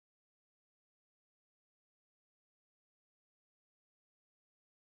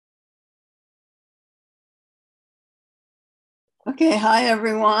Okay, hi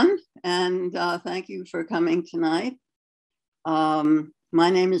everyone, and thank you for coming tonight. My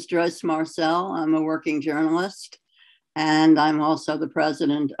name is Joyce Marcel. I'm a working journalist, and I'm also the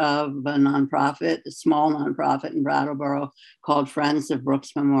president of a small nonprofit in Brattleboro called Friends of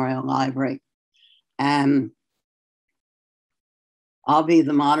Brooks Memorial Library. And I'll be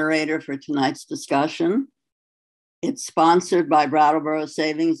the moderator for tonight's discussion. It's sponsored by Brattleboro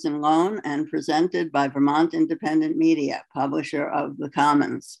Savings and Loan and presented by Vermont Independent Media, publisher of The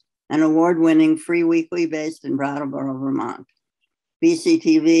Commons, an award-winning free weekly based in Brattleboro, Vermont.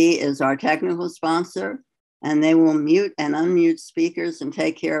 BCTV is our technical sponsor, and they will mute and unmute speakers and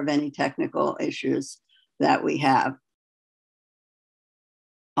take care of any technical issues that we have.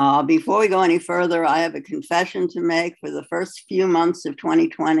 Before we go any further, I have a confession to make. For the first few months of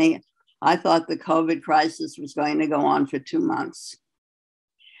 2020, I thought the COVID crisis was going to go on for 2 months.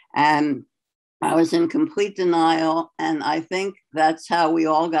 And I was in complete denial. And I think that's how we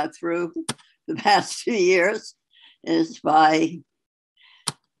all got through the past 2 years, is by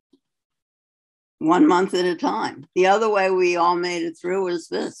 1 month at a time. The other way we all made it through was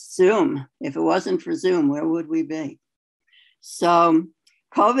this, Zoom. If it wasn't for Zoom, where would we be? So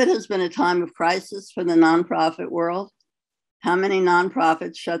COVID has been a time of crisis for the nonprofit world. How many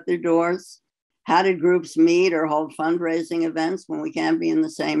nonprofits shut their doors? How did groups meet or hold fundraising events when we can't be in the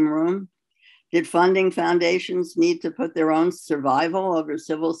same room? Did funding foundations need to put their own survival over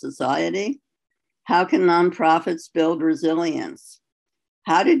civil society? How can nonprofits build resilience?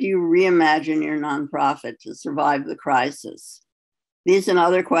 How did you reimagine your nonprofit to survive the crisis? These and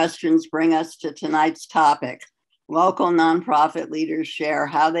other questions bring us to tonight's topic. Local nonprofit leaders share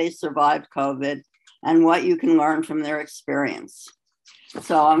how they survived COVID and what you can learn from their experience.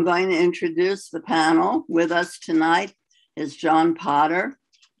 So I'm going to introduce the panel. With us tonight is Jon Potter,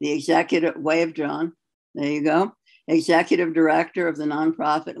 the wave John, there you go, executive director of the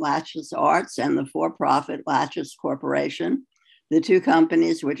nonprofit Latchis Arts and the for-profit Latchis Corporation, the two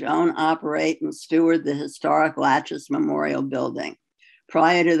companies which own, operate, and steward the historic Latchis Memorial Building.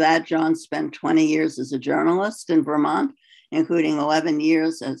 Prior to that, Jon spent 20 years as a journalist in Vermont, including 11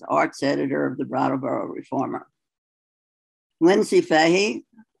 years as arts editor of the Brattleboro Reformer. Lindsay Fahey,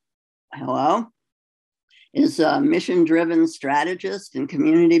 hello, is a mission-driven strategist and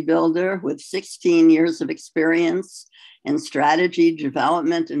community builder with 16 years of experience in strategy,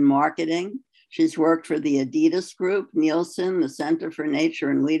 development, and marketing. She's worked for the Adidas Group, Nielsen, the Center for Nature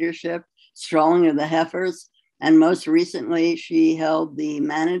and Leadership, Strolling of the Heifers, and most recently, she held the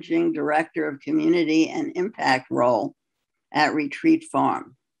managing director of community and impact role at Retreat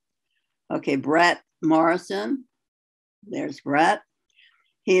Farm. Okay, Brett Morrison, there's Brett.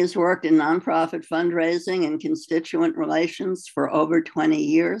 He has worked in nonprofit fundraising and constituent relations for over 20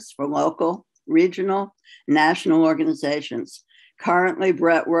 years for local, regional, national organizations. Currently,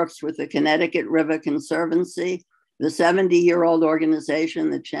 Brett works with the Connecticut River Conservancy, the 70-year-old organization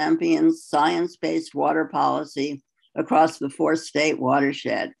that champions science-based water policy across the 4-state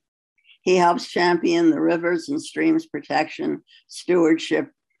watershed. He helps champion the rivers and streams protection, stewardship,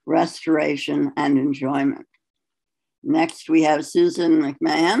 restoration, and enjoyment. Next, we have Susan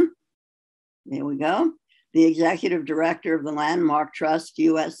McMahon. There we go. The executive director of the Landmark Trust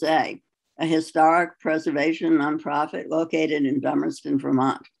USA, a historic preservation nonprofit located in Dummerston,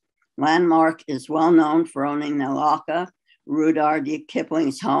 Vermont. Landmark is well known for owning Nalaka, Rudyard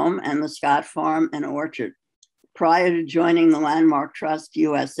Kipling's home, and the Scott Farm and Orchard. Prior to joining the Landmark Trust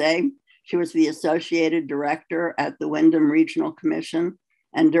USA, she was the associated director at the Wyndham Regional Commission,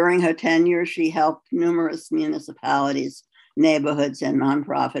 and during her tenure, she helped numerous municipalities, neighborhoods, and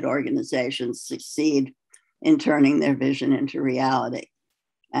nonprofit organizations succeed in turning their vision into reality.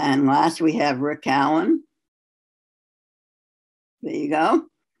 And last, we have Rick Cowan. There you go.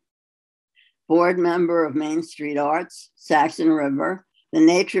 Board member of Main Street Arts, Saxon River, the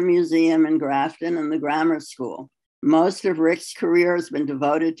Nature Museum in Grafton, and the Grammar School. Most of Rick's career has been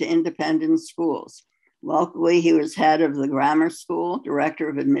devoted to independent schools. Locally, he was head of the Grammar School, director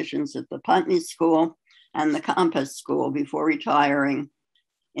of admissions at the Putney School, and the Compass School before retiring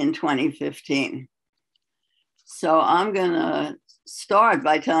in 2015. So I'm going to start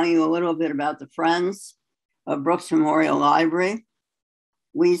by telling you a little bit about the Friends of Brooks Memorial Library.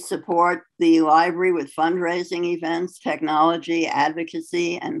 We support the library with fundraising events, technology,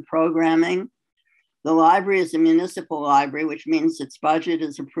 advocacy, and programming. The library is a municipal library, which means its budget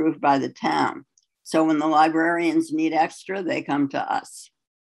is approved by the town. So when the librarians need extra, they come to us.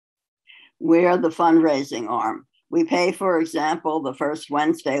 We're the fundraising arm. We pay, for example, the First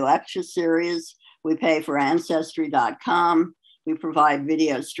Wednesday lecture series. We pay for Ancestry.com. We provide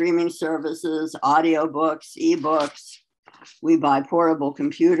video streaming services, audiobooks, ebooks, We buy portable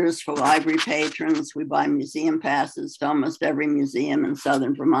computers for library patrons. We buy museum passes to almost every museum in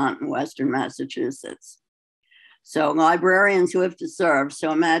Southern Vermont and Western Massachusetts. So librarians live to serve.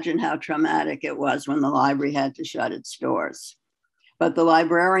 So imagine how traumatic it was when the library had to shut its doors. But the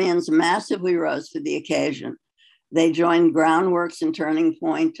librarians massively rose to the occasion. They joined Groundworks and Turning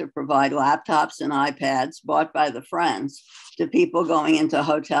Point to provide laptops and iPads bought by the friends to people going into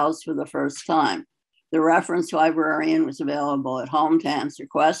hotels for the first time. The reference librarian was available at home to answer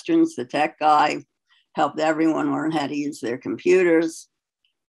questions. The tech guy helped everyone learn how to use their computers.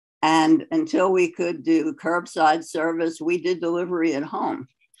 And until we could do curbside service, we did delivery at home.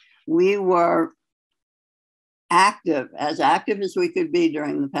 We were active as we could be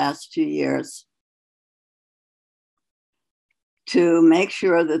during the past 2 years to make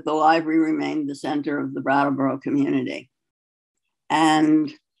sure that the library remained the center of the Brattleboro community.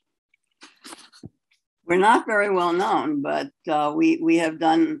 And we're not very well known, but we have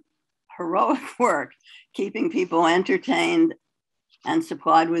done heroic work keeping people entertained and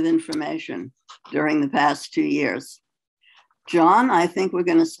supplied with information during the past 2 years. Jon, I think we're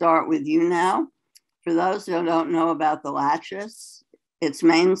going to start with you now. For those who don't know about the Latchis, its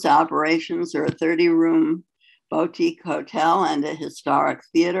main operations are a 30-room boutique hotel and a historic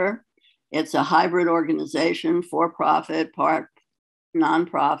theater. It's a hybrid organization, for-profit, part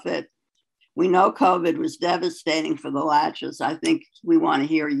nonprofit. We know COVID was devastating for the Latchis. I think we want to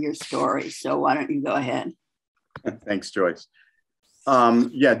hear your story. So why don't you go ahead? Thanks, Joyce.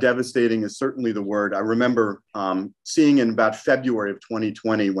 Yeah, devastating is certainly the word. I remember seeing in about February of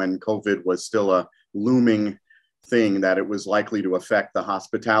 2020, when COVID was still a looming thing, that it was likely to affect the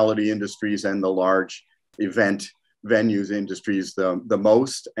hospitality industries and the large event venues industries the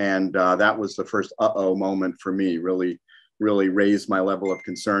most. And that was the first uh-oh moment for me, really raised my level of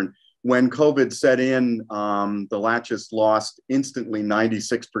concern. When COVID set in, the Latchis lost instantly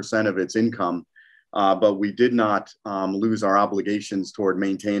 96% of its income. But we did not lose our obligations toward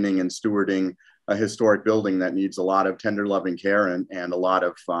maintaining and stewarding a historic building that needs a lot of tender loving care and a lot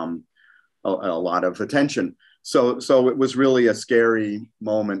of attention. So it was really a scary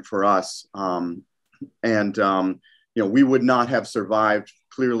moment for us. We would not have survived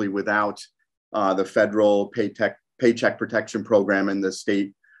clearly without the federal paycheck protection program and the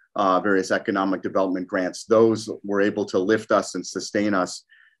state various economic development grants. Those were able to lift us and sustain us.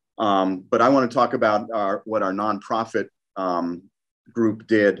 But I want to talk about what our nonprofit group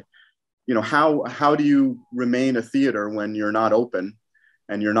did. How do you remain a theater when you're not open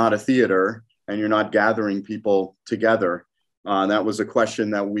and you're not a theater and you're not gathering people together? That was a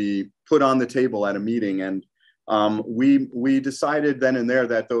question that we put on the table at a meeting, and we decided then and there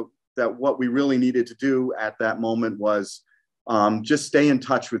that what we really needed to do at that moment was just stay in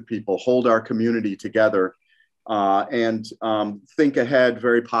touch with people, hold our community together. And think ahead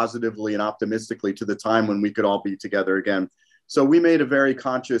very positively and optimistically to the time when we could all be together again. So we made a very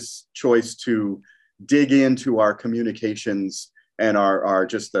conscious choice to dig into our communications and our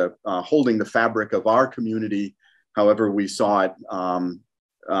just holding the fabric of our community, however we saw it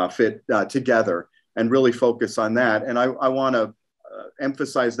fit together, and really focus on that. And I want to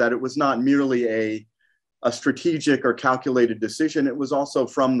emphasize that it was not merely a strategic or calculated decision. It was also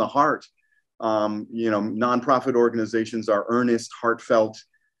from the heart. Nonprofit organizations are earnest, heartfelt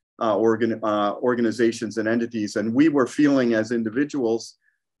organizations and entities. And we were feeling as individuals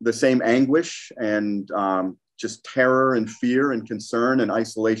the same anguish and just terror and fear and concern and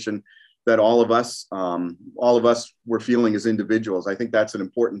isolation that all of us were feeling as individuals. I think that's an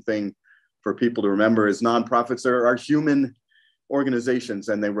important thing for people to remember, is nonprofits are human organizations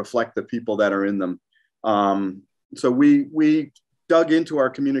and they reflect the people that are in them. So we dug into our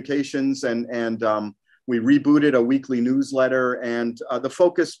communications and we rebooted a weekly newsletter, and the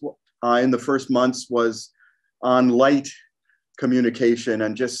focus in the first months was on light communication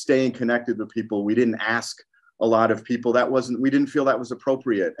and just staying connected with people. We didn't ask a lot of people. We didn't feel that was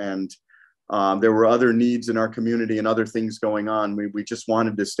appropriate, and there were other needs in our community and other things going on. We just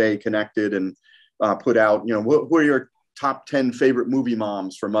wanted to stay connected and put out, what are your top 10 favorite movie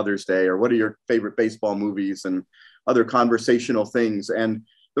moms for Mother's Day, or what are your favorite baseball movies, and other conversational things. And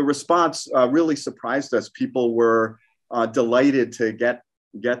the response really surprised us. People were delighted to get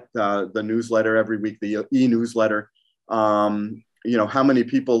the newsletter every week, the e-newsletter. How many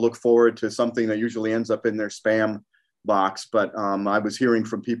people look forward to something that usually ends up in their spam box? But I was hearing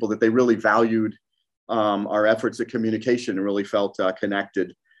from people that they really valued our efforts at communication and really felt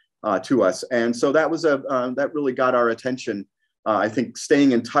connected to us. And so that was that really got our attention. I think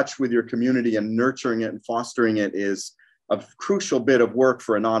staying in touch with your community and nurturing it and fostering it is a crucial bit of work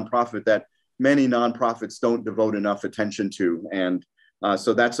for a nonprofit that many nonprofits don't devote enough attention to. And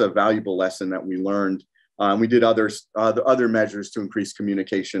so that's a valuable lesson that we learned. We did other measures to increase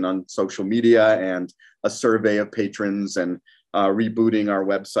communication on social media and a survey of patrons and rebooting our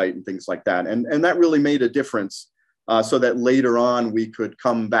website and things like that. And that really made a difference so that later on we could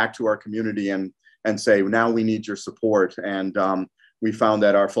come back to our community and say, now we need your support. And we found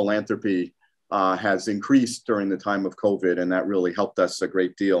that our philanthropy has increased during the time of COVID, and that really helped us a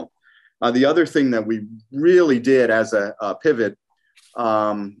great deal. The other thing that we really did as a pivot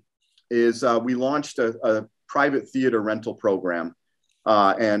is we launched a private theater rental program.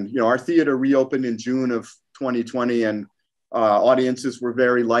 And our theater reopened in June of 2020, and audiences were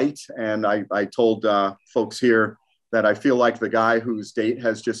very light. And I told folks here that I feel like the guy whose date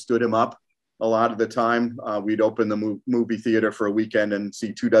has just stood him up. A lot of the time, we'd open the movie theater for a weekend and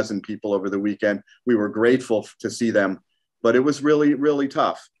see 24 people over the weekend. We were grateful to see them, but it was really, really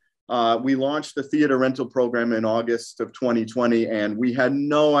tough. We launched the theater rental program in August of 2020, and we had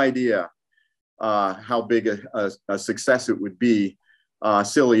no idea how big a success it would be.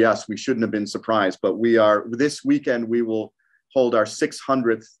 Silly us, we shouldn't have been surprised, but this weekend, we will hold our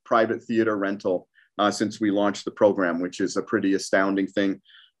 600th private theater rental since we launched the program, which is a pretty astounding thing.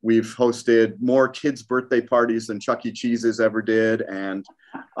 We've hosted more kids' birthday parties than Chuck E. Cheese's ever did. And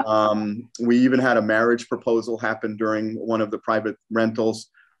we even had a marriage proposal happen during one of the private rentals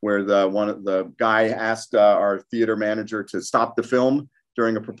where the guy asked our theater manager to stop the film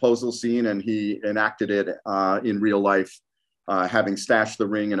during a proposal scene, and he enacted it in real life, having stashed the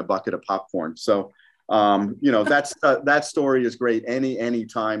ring in a bucket of popcorn. So, that story is great any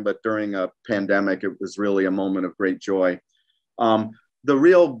time, but during a pandemic, it was really a moment of great joy. The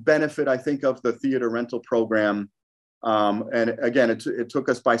real benefit, I think, of the theater rental program, and again, it took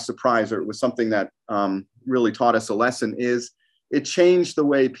us by surprise, or it was something that really taught us a lesson, is it changed the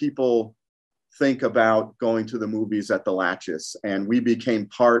way people think about going to the movies at the Latchis. And we became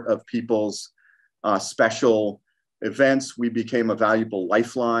part of people's special events. We became a valuable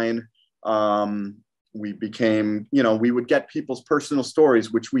lifeline. We became, we would get people's personal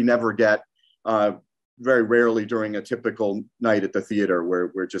stories, which we never get very rarely during a typical night at the theater,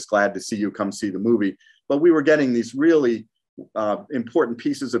 where we're just glad to see you, come see the movie. But we were getting these really important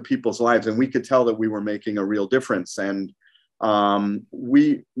pieces of people's lives, and we could tell that we were making a real difference. And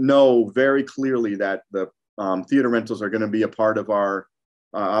we know very clearly that the theater rentals are going to be a part of our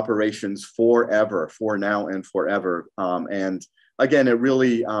operations forever, for now and forever. And again, it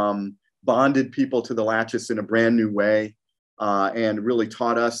really bonded people to the Latchis in a brand new way. And really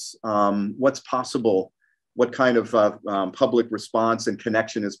taught us what's possible, what kind of public response and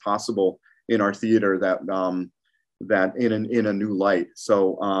connection is possible in our theater that in a new light.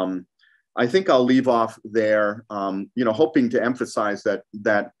 So I think I'll leave off there, hoping to emphasize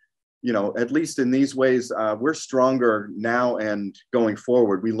that at least in these ways, we're stronger now and going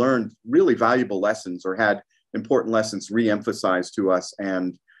forward. We learned really valuable lessons, or had important lessons re-emphasized to us.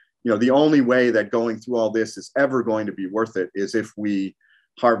 And the only way that going through all this is ever going to be worth it is if we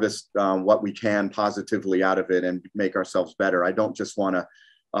harvest what we can positively out of it and make ourselves better. I don't just want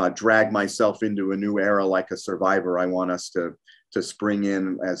to drag myself into a new era like a survivor. I want us to spring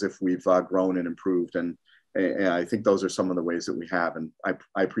in as if we've grown and improved. And I think those are some of the ways that we have. And I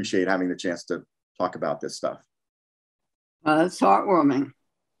appreciate having the chance to talk about this stuff. It's heartwarming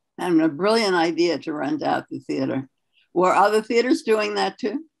and a brilliant idea to rent out the theater. Were other theaters doing that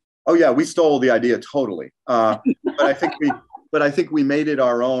too? Oh yeah, we stole the idea totally. But I think we made it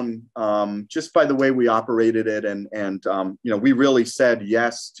our own just by the way we operated it, and we really said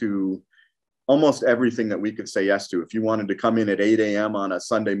yes to almost everything that we could say yes to. If you wanted to come in at 8 a.m. on a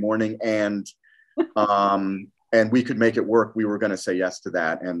Sunday morning and we could make it work, we were going to say yes to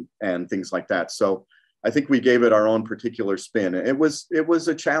that, and things like that. So I think we gave it our own particular spin. It was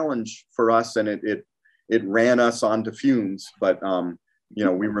a challenge for us, and it ran us onto fumes, but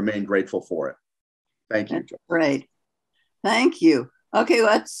we remain grateful for it. Thank you. That's great. Thank you. Okay,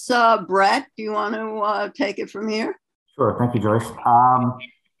 let's, Brett, do you want to take it from here? Sure. Thank you, Joyce.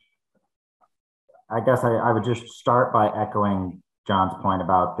 I guess I would just start by echoing Jon's point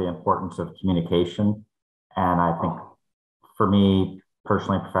about the importance of communication. And I think for me,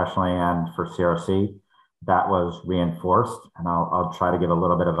 personally, professionally, and for CRC, that was reinforced. And I'll try to give a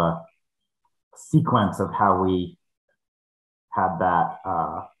little bit of a sequence of how we had that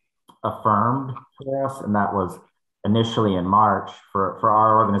affirmed for us. And that was initially in March. For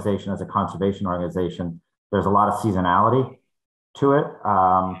our organization as a conservation organization, there's a lot of seasonality to it,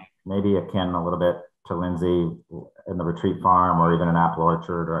 maybe akin a little bit to Lindsay in the retreat farm, or even an apple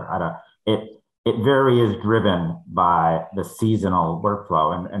orchard, or it very is driven by the seasonal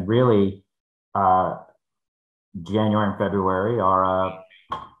workflow. And really, January and February are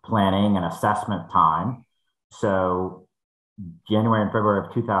planning and assessment time. So January and February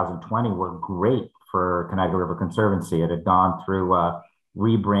of 2020 were great for Connecticut River Conservancy. It had gone through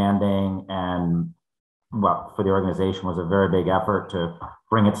rebranding, and well, for the organization was a very big effort to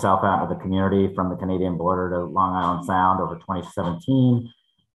bring itself out into the community from the Canadian border to Long Island Sound over 2017,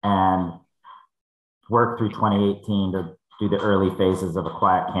 and worked through 2018 to do the early phases of a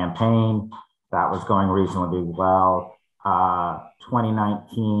quiet campaign. That was going reasonably well.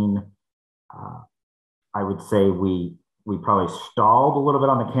 2019, I would say we probably stalled a little bit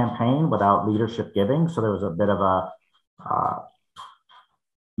on the campaign without leadership giving. So there was a bit of a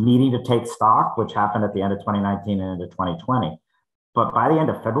needing to take stock, which happened at the end of 2019 and into 2020. But by the end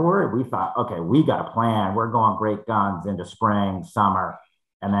of February, we thought, okay, we got a plan. We're going great guns into spring, summer.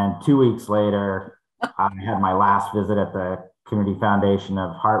 And then 2 weeks later, I had my last visit at the Community Foundation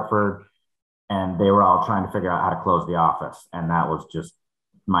of Hartford, and they were all trying to figure out how to close the office. And that was just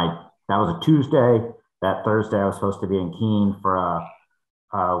that was a Tuesday. That Thursday, I was supposed to be in Keene for a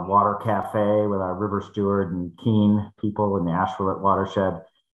water cafe with our river steward and Keene people in the Asheville watershed.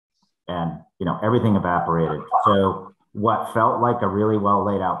 And, everything evaporated. So what felt like a really well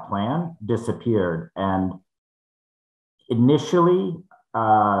laid out plan disappeared. And initially,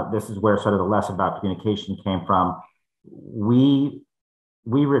 this is where sort of the lesson about communication came from. We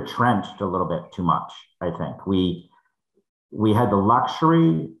retrenched a little bit too much, I think. We had the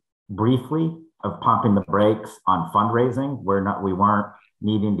luxury briefly of pumping the brakes on fundraising. We weren't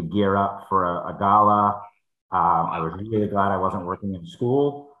needing to gear up for a gala. I was really glad I wasn't working in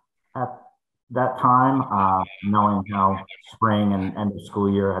school at that time, knowing how spring and end of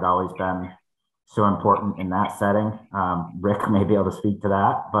school year had always been so important in that setting. Rick may be able to speak to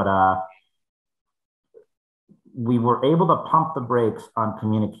that, but we were able to pump the brakes on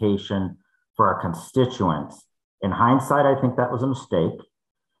communication for our constituents. In hindsight, I think that was a mistake.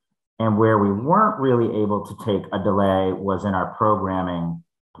 And where we weren't really able to take a delay was in our programming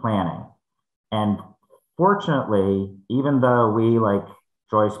planning. And fortunately, even though we, like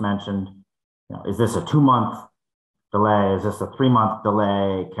Joyce mentioned, is this a 2-month delay? Is this a 3-month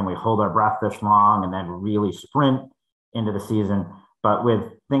delay? Can we hold our breath this long and then really sprint into the season? But with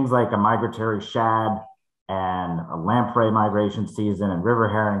things like a migratory shad and a lamprey migration season and river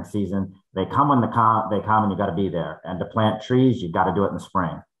herring season, they come when they come, and you got to be there. And to plant trees, you got to do it in the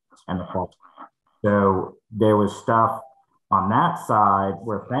spring and the fall. So there was stuff on that side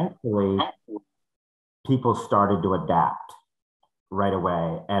where thankfully people started to adapt right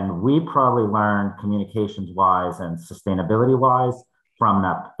away. And we probably learned communications wise and sustainability wise from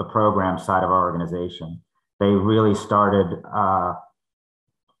the program side of our organization. They really started, I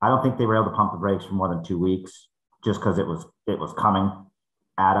don't think they were able to pump the brakes for more than 2 weeks, just because it was coming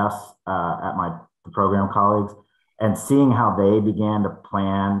at us, at the program colleagues, and seeing how they began to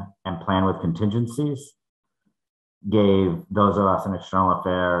plan with contingencies gave those of us in external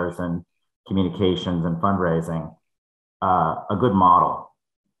affairs and communications and fundraising a good model.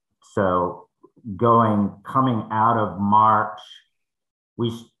 So coming out of March,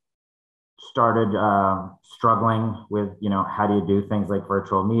 we started struggling with, how do you do things like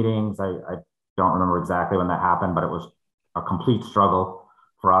virtual meetings? I don't remember exactly when that happened, but it was a complete struggle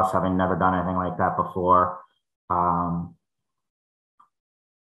for us, having never done anything like that before.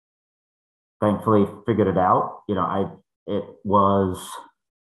 Thankfully figured it out. It was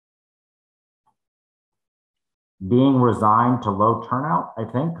being resigned to low turnout, I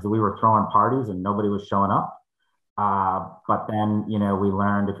think, because we were throwing parties and nobody was showing up. But then, we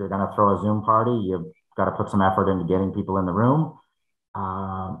learned if you're going to throw a Zoom party, you've got to put some effort into getting people in the room.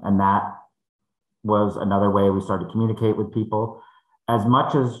 And that was another way we started to communicate with people. As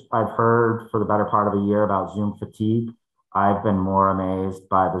much as I've heard for the better part of a year about Zoom fatigue, I've been more amazed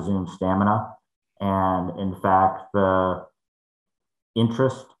by the Zoom stamina. And in fact, the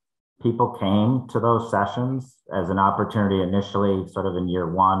interest people came to those sessions as an opportunity initially, sort of in year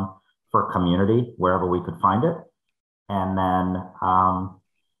one, for community, wherever we could find it. And then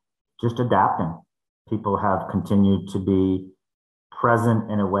just adapting. People have continued to be present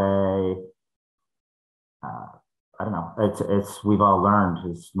in a way, I don't know, it's we've all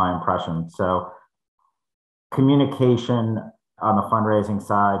learned, is my impression. So communication on the fundraising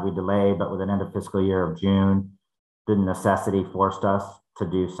side, we delayed, but with an end of fiscal year of June, the necessity forced us to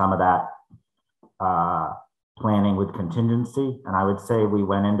do some of that planning with contingency. And I would say we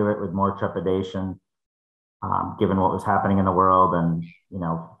went into it with more trepidation, given what was happening in the world, and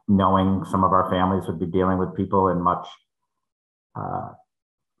knowing some of our families would be dealing with people in much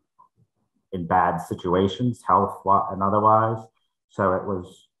in bad situations, health and otherwise. So it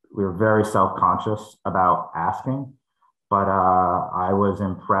was we were very self-conscious about asking, but I was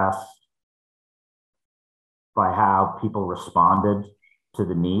impressed by how people responded to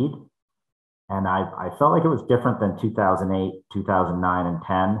the need. And I felt like it was different than 2008, 2009, and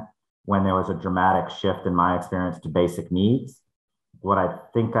 10, when there was a dramatic shift in my experience to basic needs. What I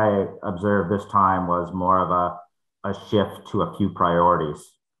think I observed this time was more of a shift to a few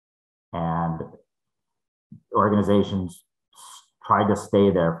priorities. And organizations tried to stay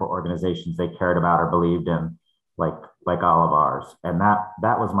there for organizations they cared about or believed in, like all of ours. And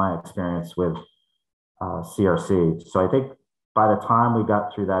that was my experience with CRC. So I think by the time we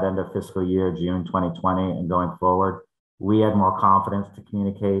got through that end of fiscal year, June 2020, and going forward, we had more confidence to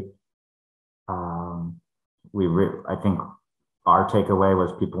communicate. I think our takeaway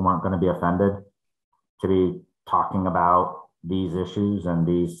was people weren't going to be offended to be talking about these issues and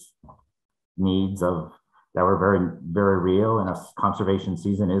these needs that were very, very real. And a conservation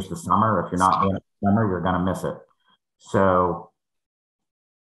season is the summer. If you're not doing it in the summer, you're going to miss it. So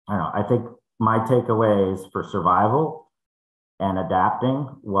I don't know. I think my takeaways for survival and adapting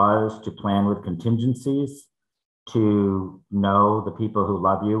was to plan with contingencies, to know the people who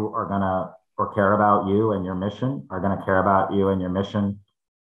love you are going to, or care about you and your mission, are going to care about you and your mission,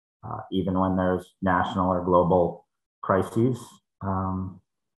 even when there's national or global crises.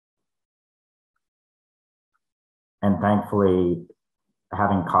 And thankfully,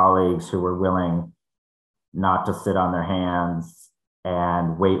 having colleagues who were willing not to sit on their hands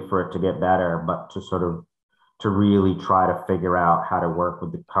and wait for it to get better, but to really try to figure out how to work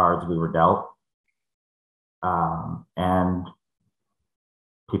with the cards we were dealt. And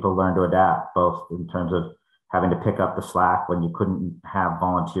people learned to adapt, both in terms of having to pick up the slack when you couldn't have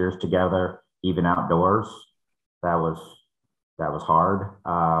volunteers together, even outdoors. That was hard.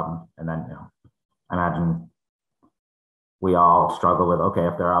 And then, imagine we all struggle with, okay,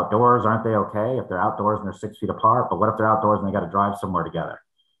 if they're outdoors, aren't they okay? If they're outdoors and they're 6 feet apart, but what if they're outdoors and they got to drive somewhere together?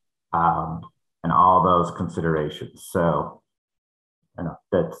 And all those considerations. So,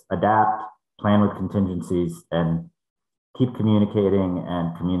 that's adapt, plan with contingencies, and keep communicating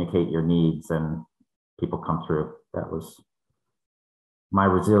and communicate your needs, and people come through. That was my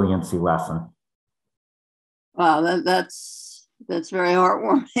resiliency lesson. Wow, that's very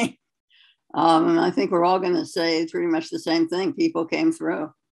heartwarming. And I think we're all going to say pretty much the same thing. People came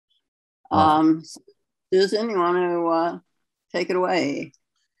through. Susan, you want to take it away?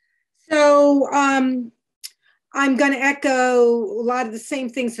 So I'm going to echo a lot of the same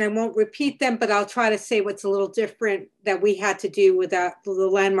things, and I won't repeat them, but I'll try to say what's a little different that we had to do with the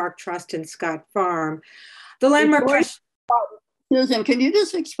Landmark Trust and Scott Farm. The Landmark Trust. Susan, can you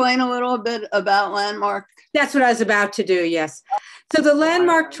just explain a little bit about Landmark? That's what I was about to do, yes. So the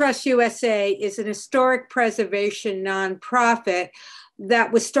Landmark Trust USA is an historic preservation nonprofit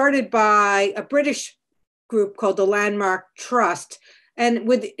that was started by a British group called the Landmark Trust. And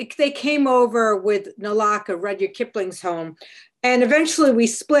they came over with Nalaka, Rudyard Kipling's home. And eventually we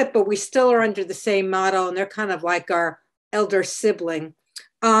split, but we still are under the same model, and they're kind of like our elder sibling.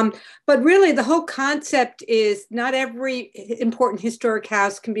 But really, the whole concept is not every important historic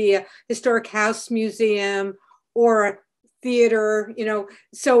house can be a historic house museum or a theater,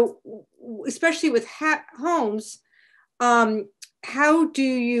 So especially with homes, how do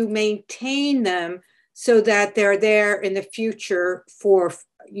you maintain them so that they're there in the future for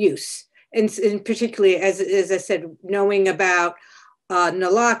use? And particularly, as I said, knowing about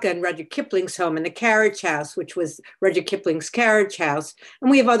Nalaka and Rudyard Kipling's home and the carriage house, which was Rudyard Kipling's carriage house. And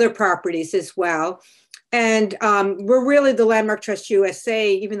we have other properties as well. And we're really the Landmark Trust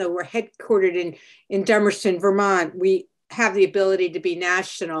USA, even though we're headquartered in Dummerston, Vermont, we have the ability to be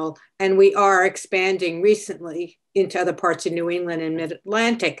national, and we are expanding recently into other parts of New England and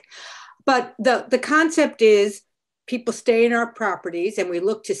Mid-Atlantic. But the concept is people stay in our properties, and we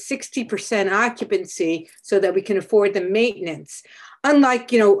look to 60% occupancy so that we can afford the maintenance.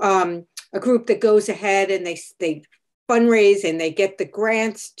 Unlike, a group that goes ahead and they fundraise and they get the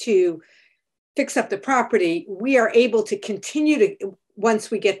grants to fix up the property, we are able to continue to,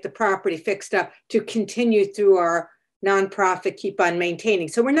 once we get the property fixed up, to continue through our nonprofit, keep on maintaining.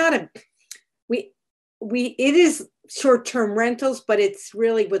 So we're not it is short-term rentals, but it's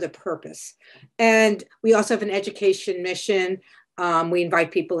really with a purpose. And we also have an education mission. We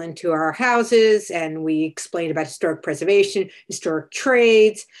invite people into our houses and we explain about historic preservation, historic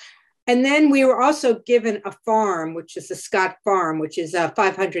trades. And then we were also given a farm, which is the Scott Farm, which is a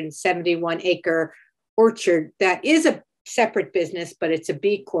 571-acre orchard that is a separate business, but it's a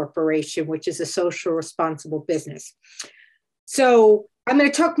B corporation, which is a social responsible business. So I'm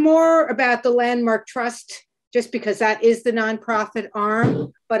going to talk more about the Landmark Trust just because that is the nonprofit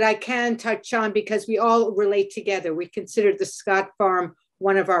arm, but I can touch on because we all relate together. We consider the Scott Farm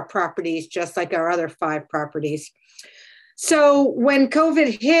one of our properties, just like our other 5 properties. So when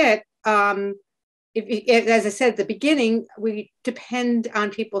COVID hit, as I said at the beginning, we depend on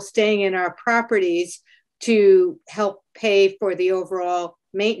people staying in our properties to help pay for the overall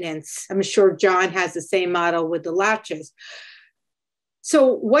maintenance. I'm sure Jon has the same model with the Latchis.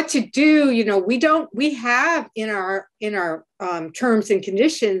 So what to do, you know, we have in our terms and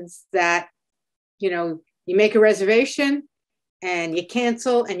conditions that, you know, you make a reservation and you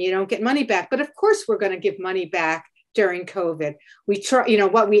cancel and you don't get money back. But of course, we're going to give money back during COVID. We try, you know,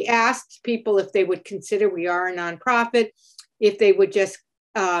 what we asked people if they would consider, we are a nonprofit, if they would just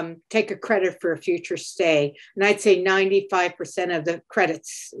take a credit for a future stay. And I'd say 95% of the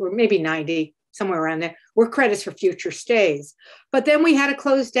credits, or maybe 90, somewhere around there, were credits for future stays. But then we had to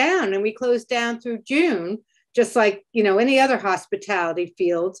close down, and we closed down through June, just like, you know, any other hospitality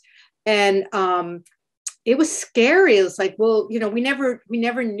fields. And it was scary. It was like, well, you know, we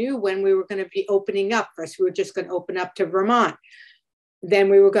never knew when we were going to be opening up. First, we were just going to open up to Vermont. Then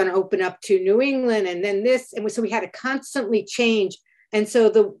we were going to open up to New England, and then this. And so we had to constantly change. And so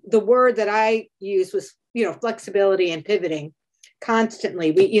the word that I used was, you know, flexibility and pivoting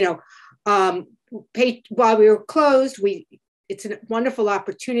constantly. We, you know, while we were closed, it's a wonderful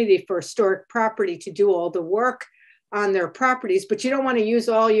opportunity for historic property to do all the work on their properties, but you don't want to use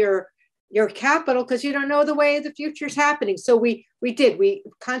all your capital because you don't know the way the future is happening. So we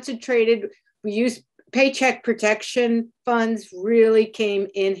concentrated, we used paycheck protection funds, really came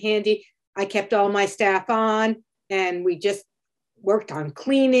in handy. I kept all my staff on, and we just worked on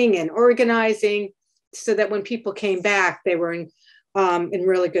cleaning and organizing so that when people came back, they were in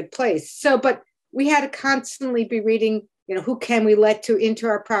really good place. So, but we had to constantly be reading, you know, who can we let into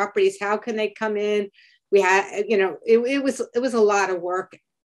our properties? How can they come in? We had, you know, it was a lot of work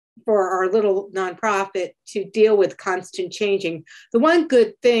for our little nonprofit to deal with constant changing. The one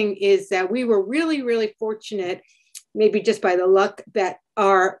good thing is that we were really, really fortunate, maybe just by the luck, that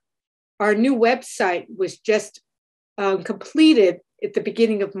our new website was just completed at the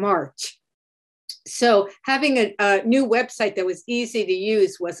beginning of March. So having a new website that was easy to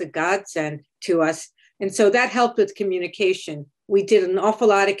use was a godsend to us. And so that helped with communication. We did an awful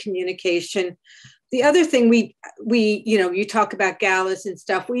lot of communication. The other thing we you know, you talk about galas and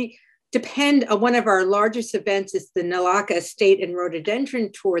stuff, we depend on one of our largest events is the Nalaka Estate and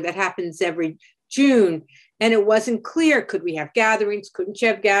Rhododendron Tour that happens every June. And it wasn't clear, could we have gatherings? Couldn't you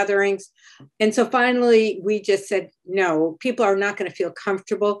have gatherings? And so finally, we just said, no, people are not going to feel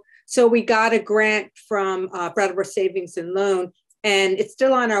comfortable. So we got a grant from Brattleboro Savings and Loan, and it's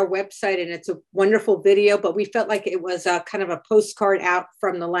still on our website, and it's a wonderful video, but we felt like it was a kind of a postcard out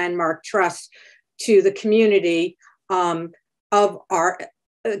from the Landmark Trust to the community of our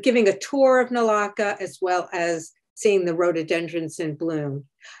giving a tour of Nalaka, as well as seeing the rhododendrons in bloom.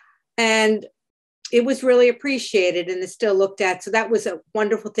 And it was really appreciated, and it's still looked at. So that was a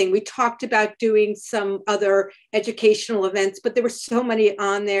wonderful thing. We talked about doing some other educational events, but there were so many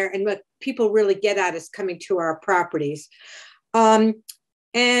on there, and what people really get at is coming to our properties. And,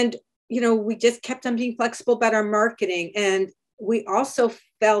 you know, we just kept on being flexible about our marketing. And we also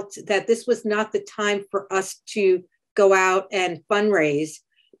felt that this was not the time for us to go out and fundraise,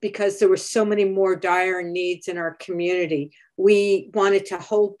 because there were so many more dire needs in our community. We wanted to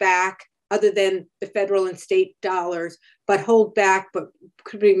hold back, other than the federal and state dollars, but hold back, but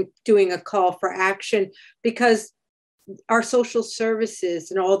could be doing a call for action, because our social services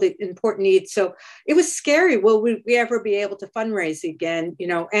and all the important needs. So it was scary. Will we ever be able to fundraise again? You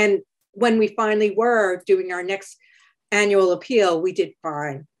know, and when we finally were doing our next annual appeal, we did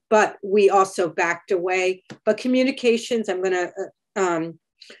fine, but we also backed away. But communications, I'm going to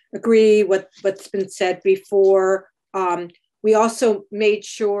agree what's been said before. We also made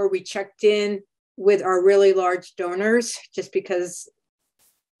sure we checked in with our really large donors, just because,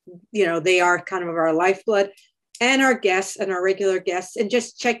 you know, they are kind of our lifeblood, and our guests and our regular guests, and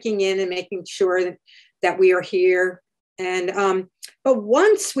just checking in and making sure that we are here. And but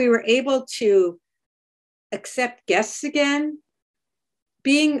once we were able to accept guests again,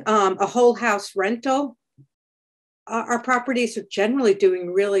 being a whole house rental, our properties are generally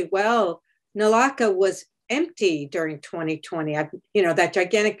doing really well. Nalaka was empty during 2020. You know, that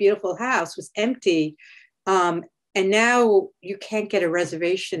gigantic, beautiful house was empty. And now you can't get a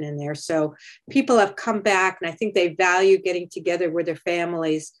reservation in there. So people have come back, and I think they value getting together with their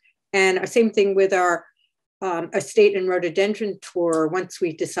families. And same thing with our estate and rhododendron tour. Once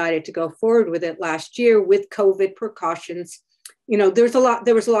we decided to go forward with it last year with COVID precautions, there was a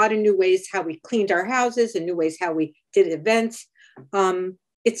lot of new ways how we cleaned our houses and new ways how we did events.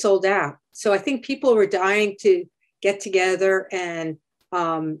 It sold out. So I think people were dying to get together and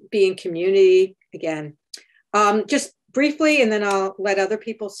be in community again. Just briefly, and then I'll let other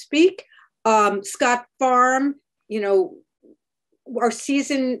people speak. Scott Farm, our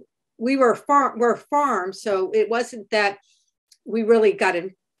season, we're a farm, so it wasn't that we really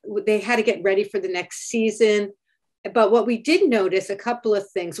they had to get ready for the next season. But what we did notice, a couple of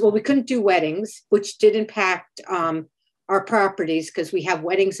things. Well, we couldn't do weddings, which did impact our properties because we have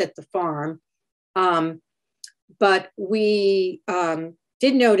weddings at the farm. But we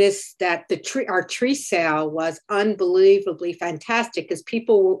did notice that our tree sale was unbelievably fantastic because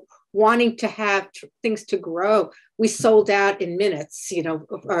people were wanting to have things to grow. We sold out in minutes,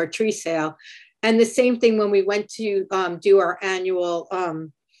 of our tree sale. And the same thing when we went to do our annual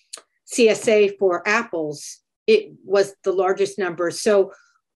CSA for apples, it was the largest number. So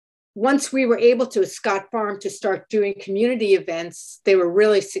once we were able to, Scott Farm, to start doing community events, they were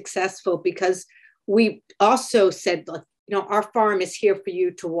really successful because we also said, our farm is here for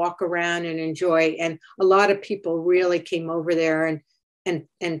you to walk around and enjoy. And a lot of people really came over there and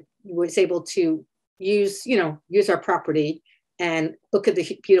was able to use our property and look at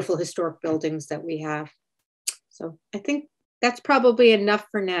the beautiful historic buildings that we have. So I think that's probably enough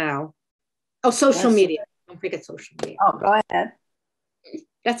for now. Oh, social media. Don't forget social media. Oh, go ahead.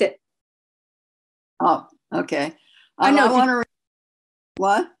 That's it. Oh, okay. I know.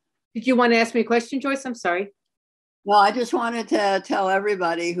 What? Did you want to ask me a question, Joyce? I'm sorry. Well, I just wanted to tell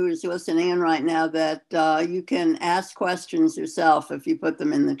everybody who's listening in right now that you can ask questions yourself if you put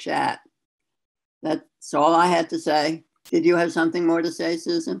them in the chat. That's all I had to say. Did you have something more to say,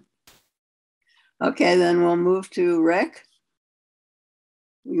 Susan? Okay, then we'll move to Rick.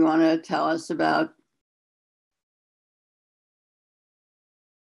 You want to tell us about?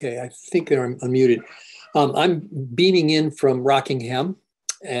 Okay, I think they're unmuted. I'm beaming in from Rockingham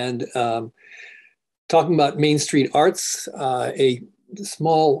and talking about Main Street Arts. It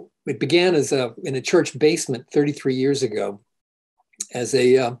began as in a church basement 33 years ago as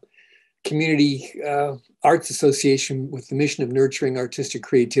a community arts association with the mission of nurturing artistic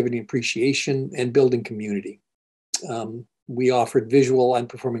creativity and appreciation and building community. We offered visual and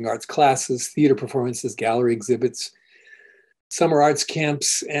performing arts classes, theater performances, gallery exhibits, summer arts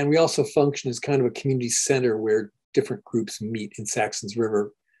camps, and we also function as kind of a community center where different groups meet in Saxons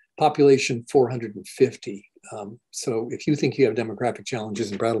River. Population 450. So if you think you have demographic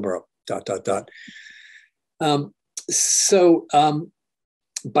challenges in Brattleboro, ...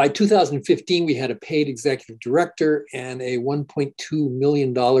 By 2015, we had a paid executive director and a $1.2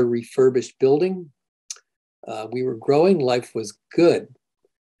 million refurbished building. We were growing, life was good.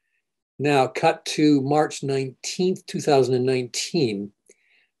 Now, cut to March 19th, 2019.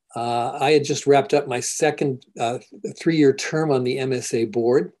 I had just wrapped up my second 3-year term on the MSA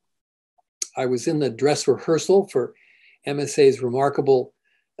board. I was in the dress rehearsal for MSA's remarkable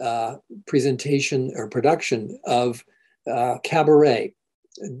presentation or production of Cabaret.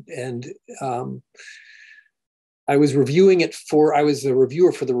 And I was reviewing it I was a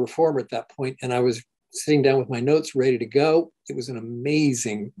reviewer for the Reformer at that point, and I was sitting down with my notes ready to go. It was an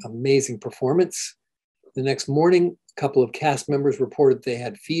amazing, amazing performance. The next morning, a couple of cast members reported they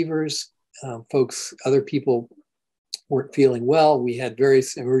had fevers. Other people weren't feeling well. We had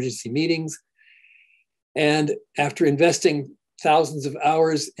various emergency meetings. And after investing thousands of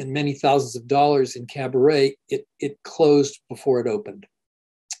hours and many thousands of dollars in Cabaret, it closed before it opened.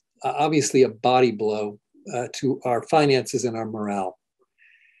 Obviously a body blow to our finances and our morale.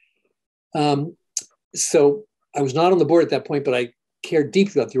 So I was not on the board at that point, but I cared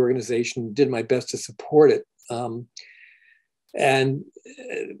deeply about the organization and did my best to support it. And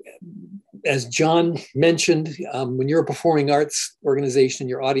as Jon mentioned, when you're a performing arts organization and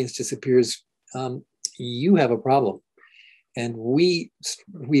your audience disappears, you have a problem. And we've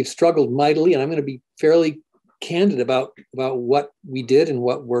struggled mightily, and I'm going to be fairly candid about what we did and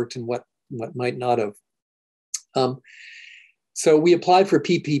what worked and what might not have. So we applied for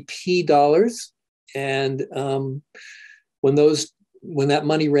PPP dollars, and when that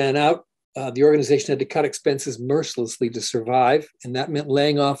money ran out, the organization had to cut expenses mercilessly to survive, and that meant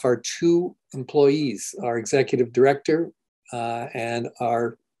laying off our 2 employees, our executive director and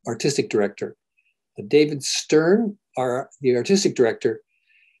our artistic director. David Stern, the artistic director,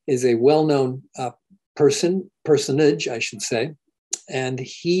 is a well-known personage, I should say, and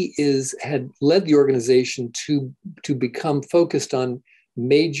he had led the organization to become focused on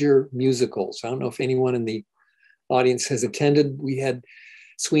major musicals. I don't know if anyone in the audience has attended. We had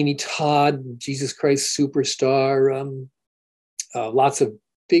Sweeney Todd, Jesus Christ Superstar, lots of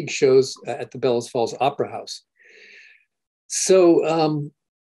big shows at the Bellows Falls Opera House. So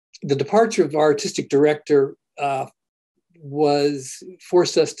the departure of our artistic director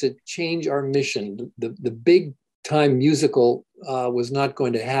forced us to change our mission. The big time musical was not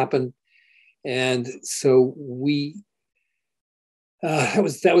going to happen, and so we that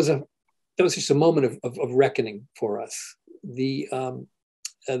was just a moment of reckoning for us.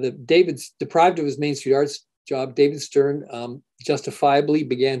 David's deprived of his Main Street Arts job. David Stern justifiably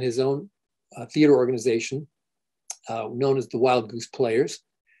began his own theater organization known as the Wild Goose Players,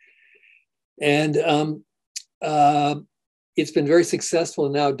 and it's been very successful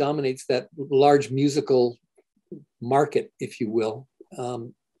and now dominates that large musical market, if you will.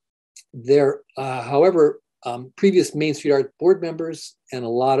 However, previous Main Street Art board members and a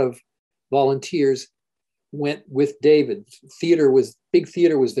lot of volunteers went with David. Big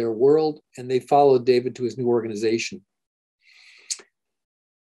theater was their world, and they followed David to his new organization.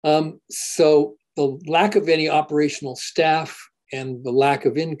 So the lack of any operational staff and the lack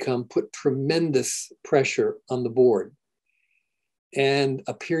of income put tremendous pressure on the board. And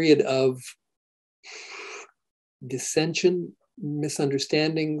a period of dissension,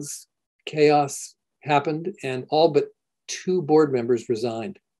 misunderstandings, chaos happened, and all but 2 board members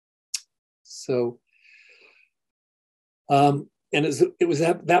resigned. So, and it was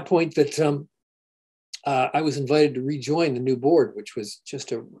at that point that I was invited to rejoin the new board, which was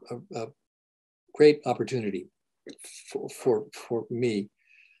just a great opportunity for me.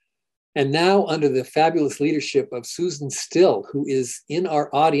 And now, under the fabulous leadership of Susan Still, who is in our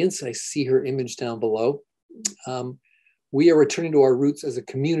audience, I see her image down below, we are returning to our roots as a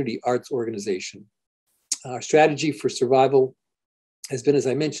community arts organization. Our strategy for survival has been, as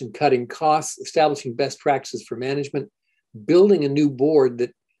I mentioned, cutting costs, establishing best practices for management, building a new board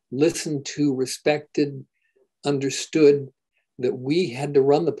that listened to, respected, understood that we had to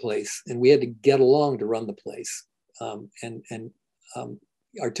run the place and we had to get along to run the place.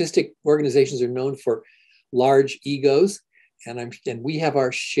 Artistic organizations are known for large egos, and we have our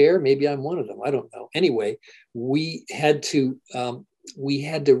share. Maybe I'm one of them. I don't know. Anyway, we had to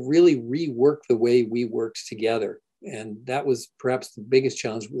really rework the way we worked together, and that was perhaps the biggest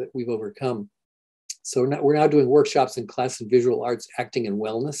challenge that we've overcome. So we're now doing workshops in class in visual arts, acting, and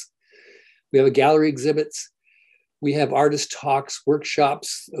wellness. We have a gallery exhibits. We have artist talks,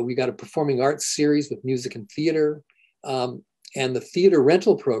 workshops. We got a performing arts series with music and theater. And the theater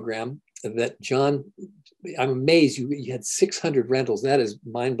rental program that John, I'm amazed you had 600 rentals. That is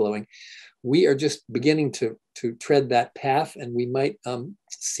mind-blowing. We are just beginning to tread that path, and we might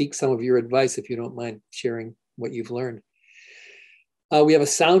seek some of your advice if you don't mind sharing what you've learned. We have a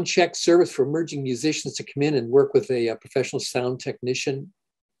sound check service for emerging musicians to come in and work with a professional sound technician.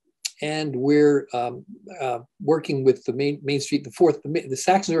 And we're working with the Main Street, the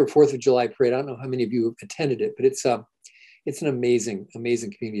Saxon River 4th of July Parade. I don't know how many of you have attended it, but it's an amazing,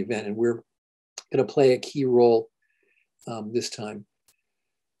 amazing community event, and we're going to play a key role this time.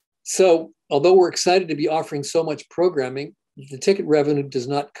 So, although we're excited to be offering so much programming, the ticket revenue does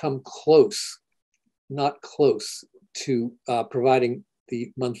not come close to providing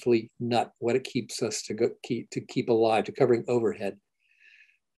the monthly nut, what it keeps us to keep alive, to covering overhead.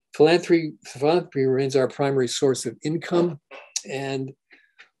 Philanthropy remains our primary source of income, and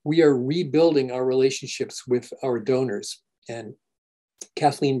we are rebuilding our relationships with our donors. And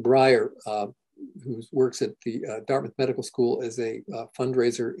Kathleen Breyer, who works at the Dartmouth Medical School as a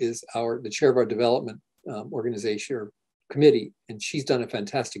fundraiser, is the chair of our development organization or committee, and she's done a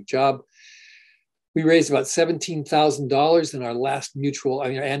fantastic job. We raised about $17,000 in our last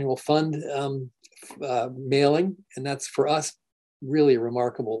annual fund mailing, and that's for us really a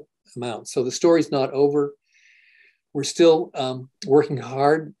remarkable amount. So the story's not over. We're still working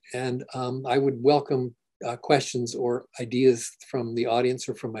hard, and I would welcome questions or ideas from the audience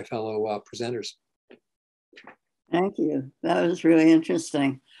or from my fellow presenters. Thank you. That was really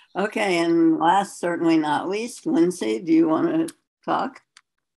interesting. Okay, and last, certainly not least, Lindsay, do you want to talk?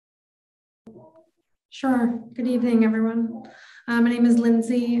 Sure. Good evening, everyone. My name is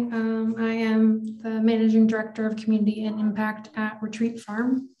Lindsay. I am the Managing Director of Community and Impact at Retreat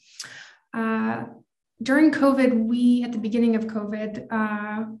Farm. During COVID, at the beginning of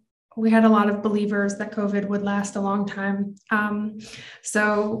COVID, we had a lot of believers that COVID would last a long time.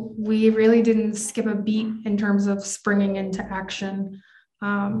 So we really didn't skip a beat in terms of springing into action.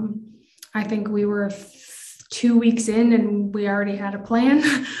 I think we were 2 weeks in and we already had a plan.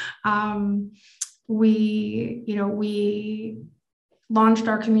 We launched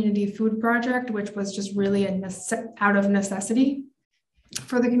our community food project, which was just really out of necessity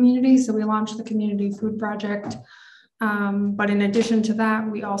for the community. So we launched the community food project. But in addition to that,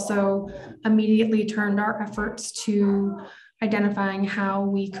 we also immediately turned our efforts to identifying how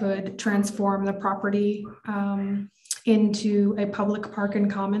we could transform the property into a public park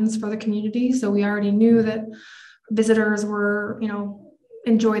and commons for the community. So we already knew that visitors were,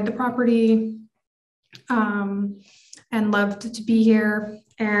 enjoyed the property and loved to be here.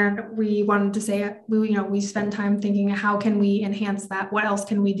 And we wanted to say, we spent time thinking, how can we enhance that? What else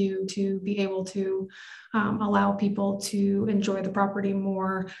can we do to be able to allow people to enjoy the property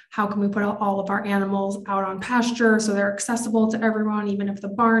more? How can we put all of our animals out on pasture so they're accessible to everyone, even if the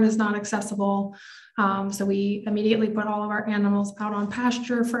barn is not accessible? So we immediately put all of our animals out on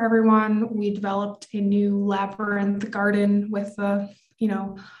pasture for everyone. We developed a new labyrinth garden with the,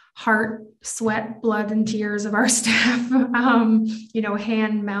 heart, sweat, blood, and tears of our staff,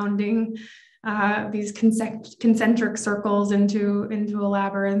 hand mounding these concentric circles into a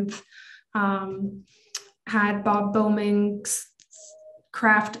labyrinth. Had Bob Bowman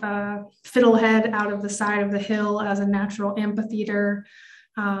craft a fiddlehead out of the side of the hill as a natural amphitheater,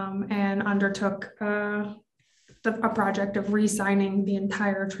 and undertook a project of re-signing the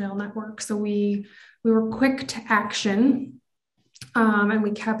entire trail network. So we were quick to action. And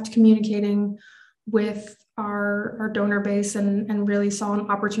we kept communicating with our donor base and really saw an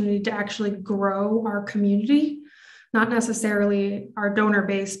opportunity to actually grow our community, not necessarily our donor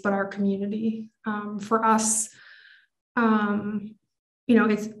base, but our community. For us,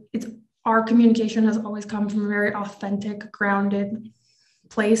 it's our communication has always come from a very authentic, grounded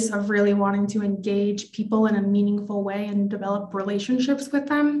place of really wanting to engage people in a meaningful way and develop relationships with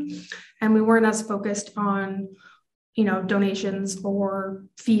them. And we weren't as focused on donations or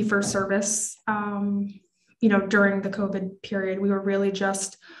fee for service, during the COVID period. We were really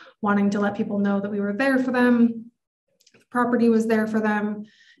just wanting to let people know that we were there for them, the property was there for them,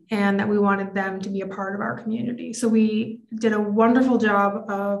 and that we wanted them to be a part of our community. So we did a wonderful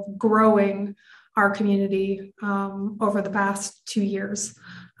job of growing our community over the past 2 years,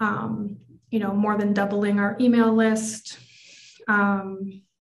 more than doubling our email list,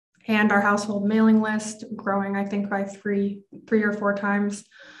 and our household mailing list, growing, I think, by three or four times.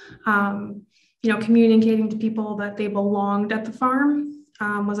 Communicating to people that they belonged at the farm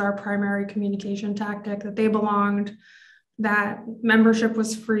was our primary communication tactic, that they belonged, that membership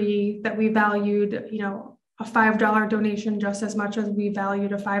was free, that we valued, a $5 donation just as much as we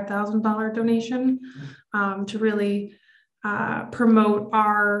valued a $5,000 donation, to really promote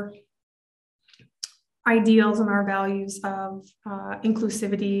our ideals and our values of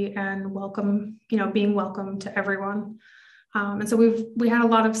inclusivity and welcome, being welcome to everyone. And so we had a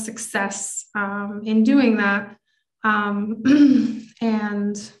lot of success in doing that.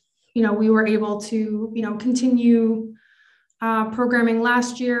 And, we were able to, continue programming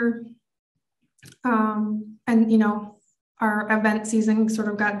last year. And, our event season sort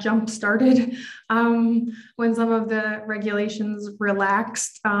of got jump started when some of the regulations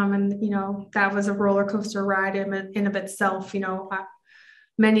relaxed. And, that was a roller coaster ride in of itself.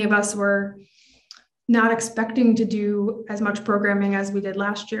 Many of us were not expecting to do as much programming as we did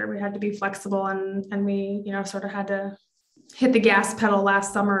last year. We had to be flexible and we, sort of had to hit the gas pedal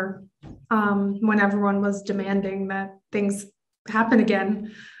last summer when everyone was demanding that things happen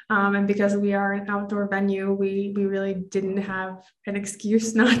again. And because we are an outdoor venue, we really didn't have an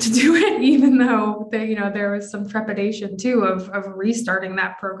excuse not to do it, even though there was some trepidation too of restarting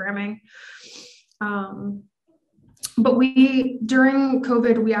that programming. But during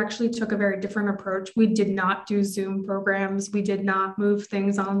COVID, we actually took a very different approach. We did not do Zoom programs. We did not move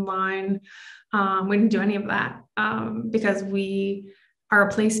things online. We didn't do any of that because we are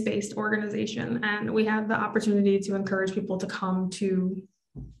a place-based organization and we had the opportunity to encourage people to come to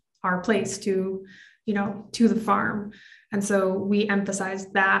our place, to the farm. And so we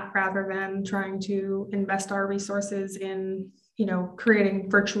emphasized that rather than trying to invest our resources in, creating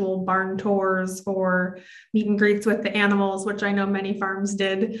virtual barn tours or meet and greets with the animals, which I know many farms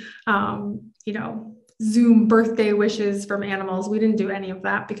did, Zoom birthday wishes from animals. We didn't do any of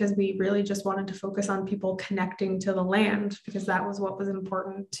that because we really just wanted to focus on people connecting to the land because that was what was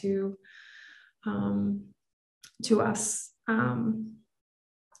important to us.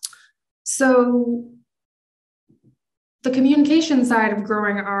 So the communication side of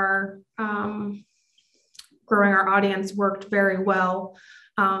growing our audience worked very well,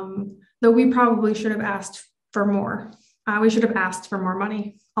 though we probably should have asked for more. We should have asked for more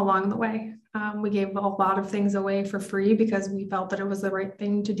money along the way. We gave a lot of things away for free because we felt that it was the right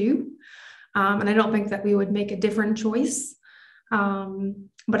thing to do. And I don't think that we would make a different choice.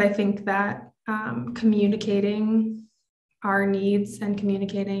 But I think that communicating our needs and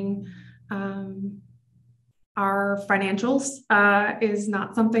communicating our financials is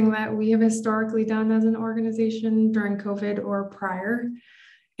not something that we have historically done as an organization during COVID or prior.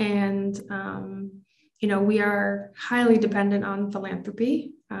 And, we are highly dependent on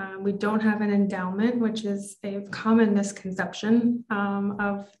philanthropy. We don't have an endowment, which is a common misconception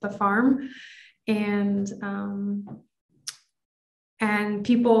of the farm. And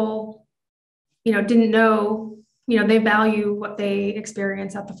people, didn't know, they value what they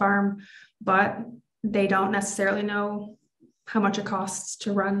experience at the farm, but they don't necessarily know how much it costs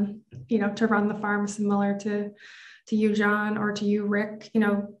to run the farm, similar to you, John, or to you, Rick,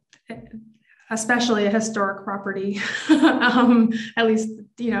 especially a historic property, at least,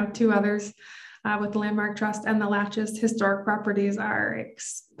 two others with the Landmark Trust and the Latchis. Historic properties are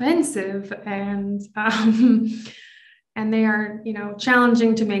expensive and they are,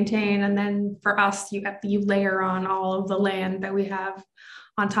 challenging to maintain. And then for us, you layer on all of the land that we have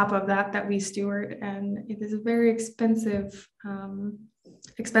on top of that we steward. And it is a very expensive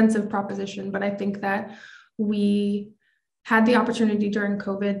proposition. But I think that we had the opportunity during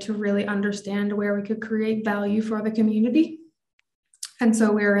COVID to really understand where we could create value for the community. And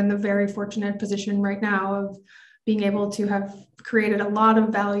so we're in the very fortunate position right now of being able to have created a lot of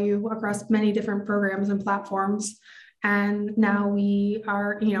value across many different programs and platforms. And now we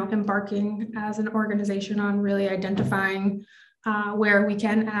are, embarking as an organization on really identifying where we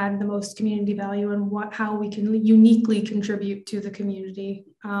can add the most community value and how we can uniquely contribute to the community,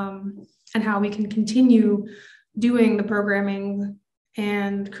 and how we can continue doing the programming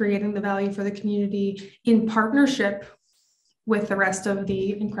and creating the value for the community in partnership with the rest of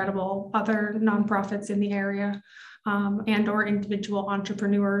the incredible other nonprofits in the area, and or individual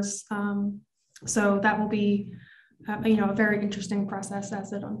entrepreneurs. So that will be a very interesting process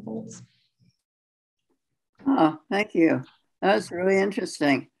as it unfolds. Oh, thank you. That was really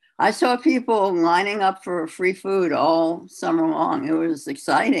interesting. I saw people lining up for free food all summer long. It was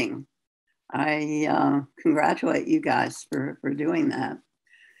exciting. I congratulate you guys for doing that.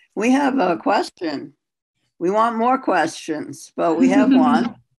 We have a question. We want more questions, but we have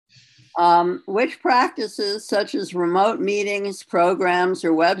one. Which practices, such as remote meetings, programs,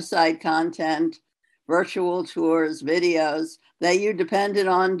 or website content, virtual tours, videos, that you depended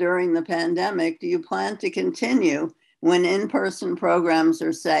on during the pandemic, do you plan to continue when in-person programs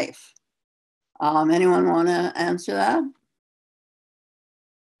are safe? Anyone want to answer that?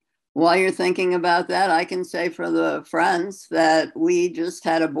 While you're thinking about that, I can say for the Friends that we just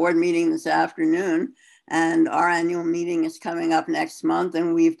had a board meeting this afternoon, and our annual meeting is coming up next month,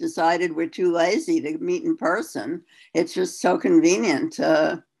 and we've decided we're too lazy to meet in person. It's just so convenient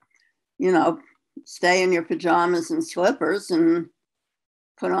to, stay in your pajamas and slippers and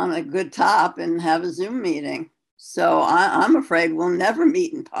put on a good top and have a Zoom meeting. So I'm afraid we'll never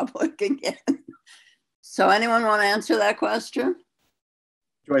meet in public again. So anyone want to answer that question?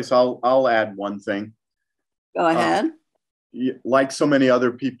 Joyce, I'll add one thing. Go ahead. Like so many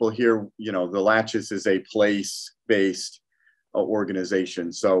other people here, the Latchis is a place-based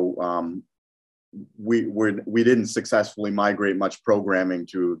organization. So we didn't successfully migrate much programming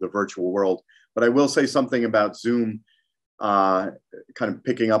to the virtual world. But I will say something about Zoom, kind of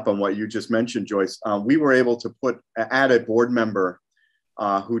picking up on what you just mentioned, Joyce. We were able to add a board member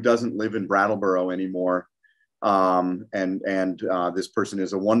who doesn't live in Brattleboro anymore. And this person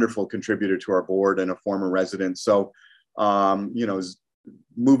is a wonderful contributor to our board and a former resident. So,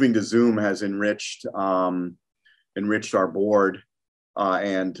 moving to Zoom has enriched our board.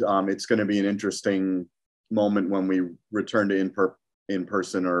 And it's going to be an interesting moment when we return to in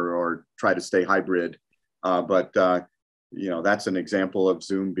person or try to stay hybrid. But that's an example of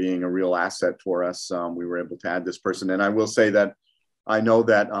Zoom being a real asset for us. We were able to add this person. And I will say that I know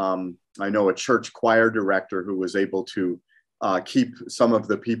a church choir director who was able to keep some of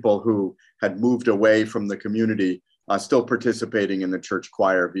the people who had moved away from the community still participating in the church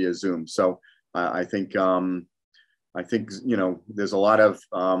choir via Zoom. So I think there's a lot of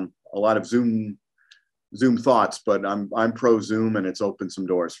Zoom thoughts, but I'm pro Zoom, and it's opened some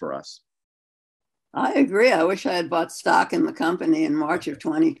doors for us. I agree. I wish I had bought stock in the company in March of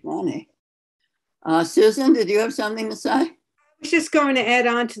 2020. Susan, did you have something to say? I was just going to add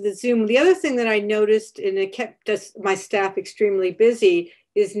on to the Zoom. The other thing that I noticed, and it kept my staff extremely busy,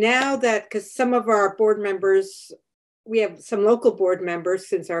 is now that, because some of our board members, we have some local board members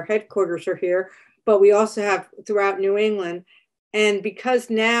since our headquarters are here, but we also have throughout New England. And because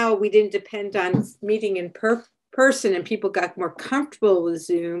now we didn't depend on meeting in person and people got more comfortable with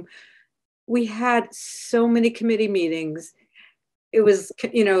Zoom, we had so many committee meetings. It was,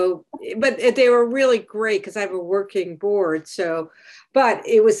 but they were really great because I have a working board. So, but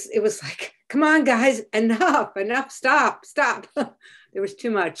it was like come on, guys, enough, stop. There was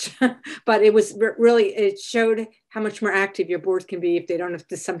too much, but it was really, it showed how much more active your board can be if they don't have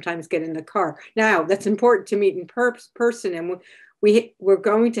to sometimes get in the car. Now, that's important to meet in person, and we're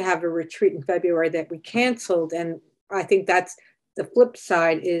going to have a retreat in February that we canceled, and I think that's the flip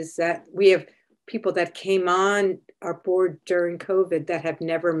side, is that we have people that came on our board during COVID that have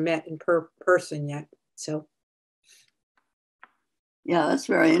never met in person yet. So, yeah, that's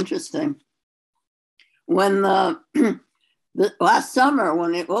very interesting. When the last summer,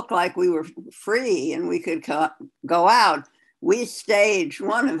 when it looked like we were free and we could go out, we staged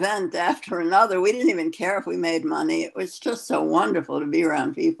one event after another. We didn't even care if we made money. It was just so wonderful to be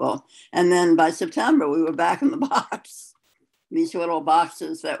around people. And then by September, we were back in the box, these little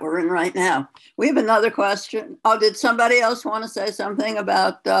boxes that we're in right now. We have another question. Oh, did somebody else want to say something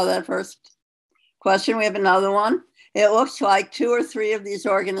about that first question? We have another one. It looks like 2 or 3 of these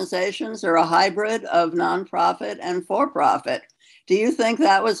organizations are a hybrid of nonprofit and for-profit. Do you think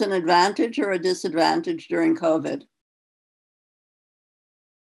that was an advantage or a disadvantage during COVID?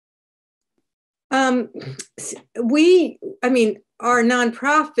 Our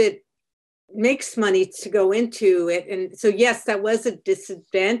nonprofit makes money to go into it. And so, yes, that was a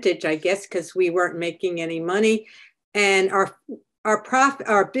disadvantage, I guess, because we weren't making any money. And our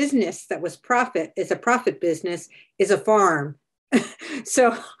business that was profit is a profit business is a farm.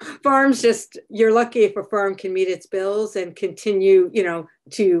 So farms, just, you're lucky if a farm can meet its bills and continue,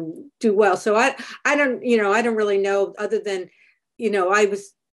 to do well. So I don't really know, other than,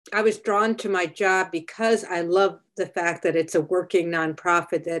 I was drawn to my job because I love the fact that it's a working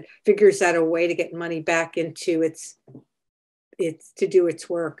nonprofit that figures out a way to get money back into its to do its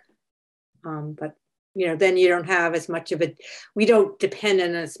work. But then you don't have as much of it. We don't depend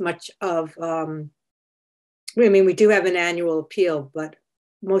on as much of, we do have an annual appeal, but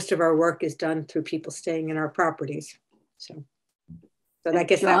most of our work is done through people staying in our properties. So I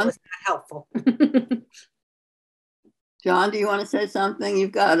guess that was not helpful. John, do you want to say something?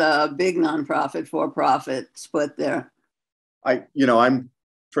 You've got a big nonprofit for-profit split there. I'm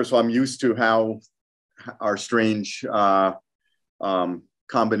first of all, I'm used to how our strange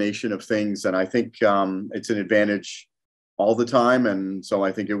combination of things, and I think it's an advantage all the time. And so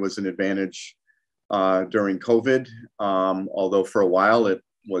I think it was an advantage during COVID, although for a while it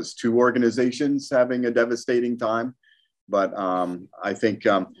was 2 organizations having a devastating time. But I think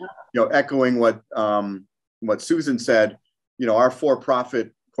echoing what Susan said, our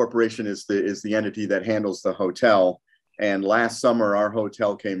for-profit corporation is the entity that handles the hotel. And last summer, our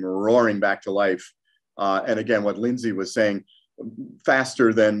hotel came roaring back to life. And again, what Lindsay was saying,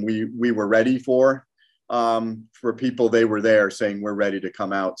 faster than we were ready for people. They were there saying, we're ready to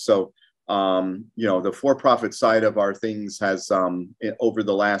come out. So, the for-profit side of our things has, over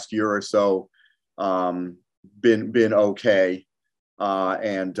the last year or so, been okay.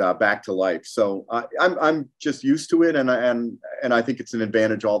 And back to life. So I'm just used to it, and I think it's an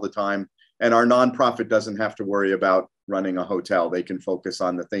advantage all the time. And our nonprofit doesn't have to worry about running a hotel. They can focus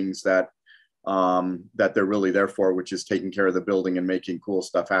on the things that they're really there for, which is taking care of the building and making cool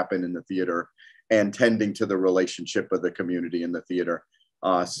stuff happen in the theater and tending to the relationship of the community in the theater.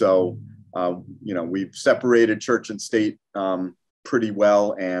 We've separated church and state pretty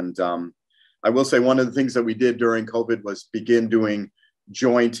well, and I will say one of the things that we did during COVID was begin doing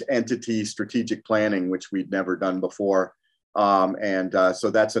joint entity strategic planning, which we'd never done before.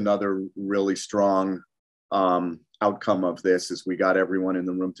 So that's another really strong outcome of this, is we got everyone in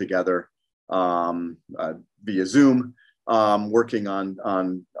the room together via Zoom, working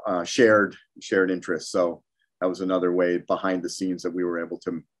on shared interests. So that was another way behind the scenes that we were able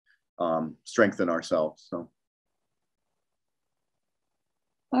to strengthen ourselves. So.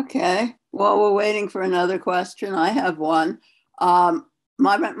 Okay, well, we're waiting for another question. I have one. My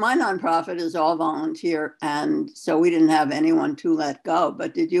nonprofit is all volunteer, and so we didn't have anyone to let go,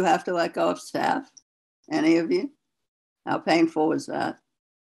 but did you have to let go of staff? Any of you? How painful was that?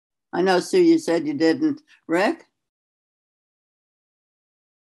 I know, Sue, you said you didn't. Rick?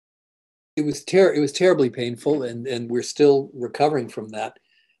 It was terribly painful, and we're still recovering from that,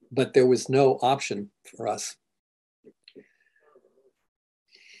 but there was no option for us.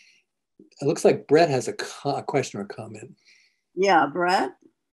 It looks like Brett has a question or a comment. Yeah, Brett?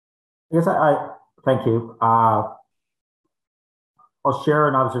 Yes, thank you. I'll share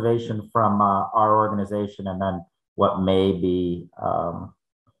an observation from our organization, and then what may be a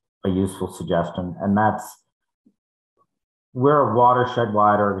useful suggestion. And that's, we're a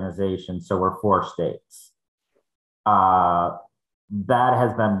watershed-wide organization, so we're 4 states. That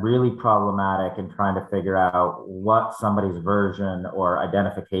has been really problematic in trying to figure out what somebody's version or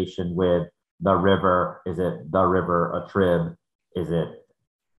identification with the river? Is it the river a trib? Is it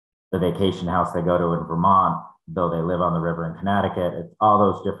the vacation house they go to in Vermont, though they live on the river in Connecticut? It's all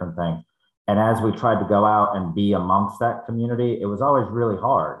those different things. And as we tried to go out and be amongst that community, it was always really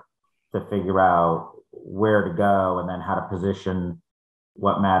hard to figure out where to go and then how to position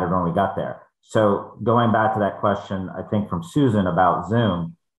what mattered when we got there. So going back to that question, I think from Susan about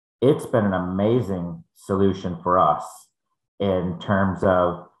Zoom, it's been an amazing solution for us in terms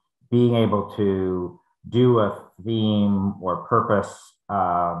of being able to do a theme or purpose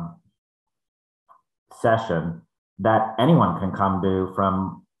session that anyone can come to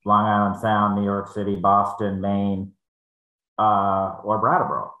from Long Island Sound, New York City, Boston, Maine, or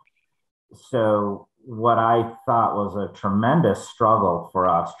Brattleboro. So what I thought was a tremendous struggle for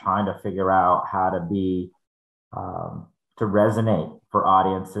us trying to figure out how to be, to resonate for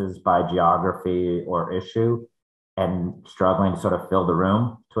audiences by geography or issue, and struggling to sort of fill the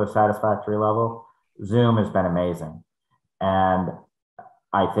room to a satisfactory level. Zoom has been amazing. And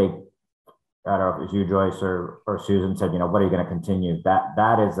I think, I don't know if it was you, Joyce, or Susan said, what are you going to continue?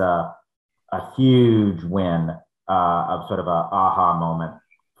 That is a huge win of sort of a aha moment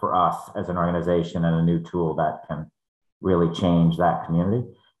for us as an organization, and a new tool that can really change that community.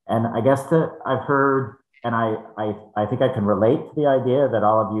 And I guess that I've heard, and I think I can relate to the idea that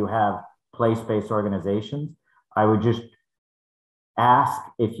all of you have place-based organizations. I would just ask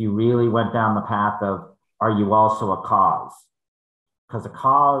if you really went down the path of, are you also a cause? Because a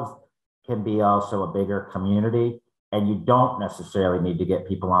cause can be also a bigger community, and you don't necessarily need to get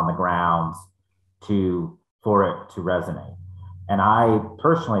people on the grounds for it to resonate. And I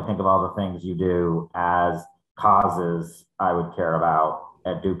personally think of all the things you do as causes I would care about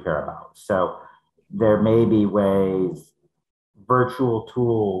and do care about. So there may be ways virtual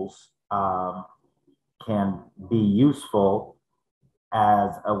tools can be useful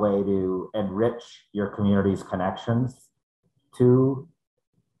as a way to enrich your community's connections to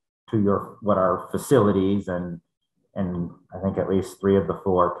what are facilities, and I think at least 3 of the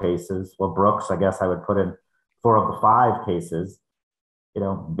 4 cases. Well, Brooks, I guess I would put in 4 of the 5 cases,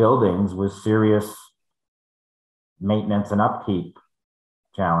 buildings with serious maintenance and upkeep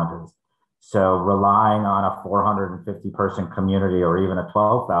challenges. So relying on a 450 person community or even a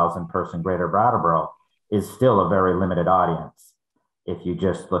 12,000 person Greater Brattleboro is still a very limited audience if you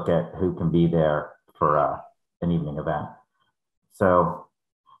just look at who can be there for an evening event. So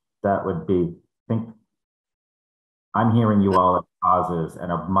that would be, I think I'm hearing you all as causes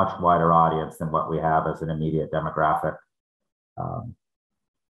and a much wider audience than what we have as an immediate demographic.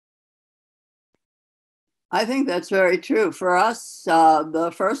 I think that's very true. For us,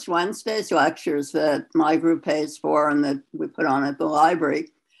 the first Wednesday's lectures that my group pays for and that we put on at the library,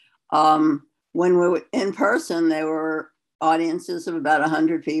 when we were in person, there were audiences of about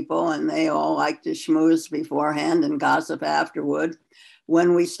 100 people, and they all liked to schmooze beforehand and gossip afterward.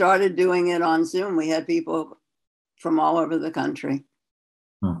 When we started doing it on Zoom, we had people from all over the country.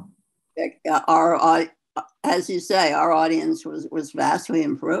 As you say, our audience was vastly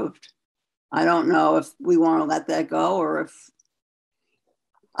improved. I don't know if we want to let that go, or if,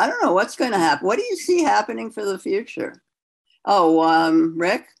 I don't know what's going to happen. What do you see happening for the future?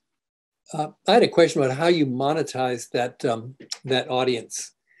 Rick? I had a question about how you monetize that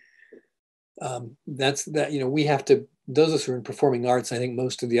audience. We have to, those of us who are in performing arts, I think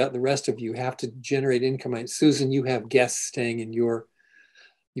most of the rest of you have to generate income. Susan, you have guests staying in your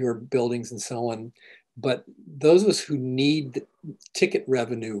buildings and so on. But those of us who need ticket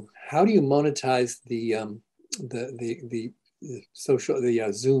revenue, how do you monetize the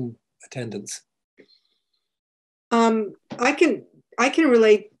Zoom attendance? I can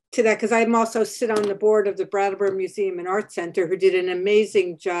relate to that because I'm also sit on the board of the Brattleboro Museum and Art Center, who did an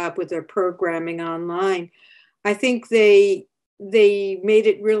amazing job with their programming online. I think they made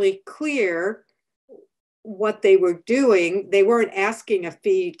it really clear what they were doing. They weren't asking a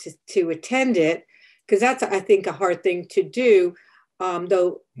fee to attend it, because that's, I think, a hard thing to do,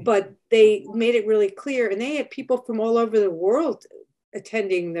 but they made it really clear, and they had people from all over the world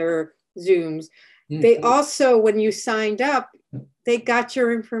attending their Zooms. Mm-hmm. They also, when you signed up, they got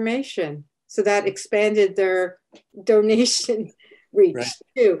your information. So that expanded their donation reach, right,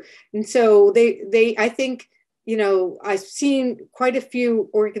 too. And so they I think, I've seen quite a few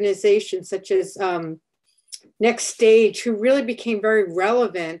organizations such as Next Stage, who really became very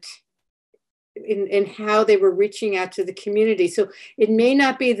relevant in how they were reaching out to the community. So it may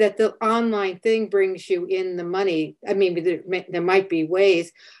not be that the online thing brings you in the money. I mean, there might be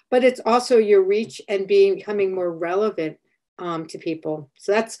ways, but it's also your reach and becoming more relevant to people.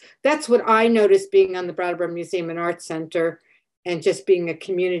 So that's what I noticed being on the Brattleboro Museum and Art Center. and just being a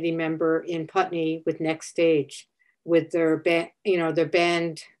community member in Putney with Next Stage with their their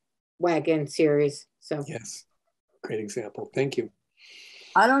bandwagon series. So yes, great example. Thank you.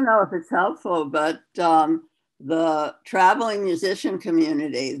 I don't know if it's helpful, but the traveling musician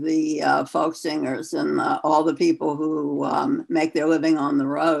community, the folk singers and all the people who make their living on the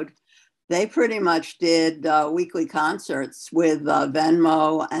road, they pretty much did weekly concerts with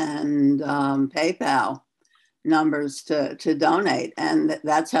Venmo and PayPal numbers to donate. And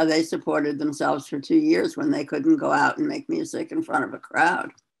that's how they supported themselves for 2 years when they couldn't go out and make music in front of a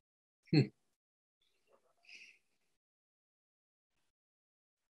crowd.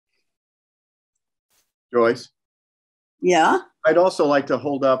 Joyce? Yeah. I'd also like to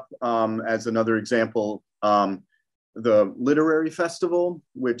hold up as another example, the Literary Festival,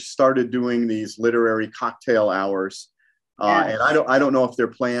 which started doing these literary cocktail hours. Yes. And I don't know if their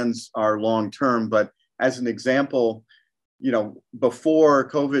plans are long-term, but as an example, you know, before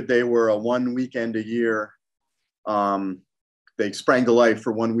COVID, they were a 1 weekend a year. They sprang to life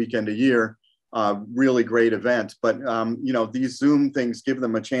for 1 weekend a year. Really great event. But, you know, these Zoom things give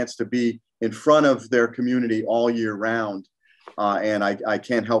them a chance to be in front of their community all year round. And I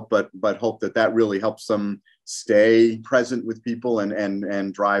can't help but hope that really helps them stay present with people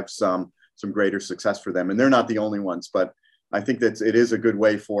and drive some greater success for them. And they're not the only ones, but I think that it is a good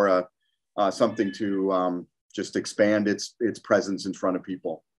way for something to just expand its presence in front of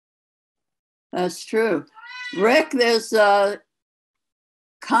people. That's true. Rick, there's a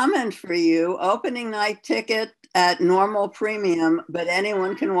comment for you. Opening night ticket at normal premium, but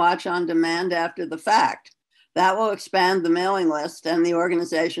anyone can watch on demand after the fact. That will expand the mailing list and the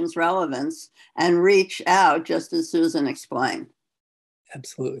organization's relevance and reach out, just as Susan explained.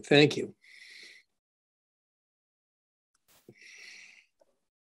 Absolutely. Thank you.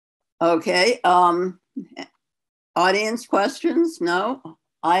 Okay. Audience questions? No,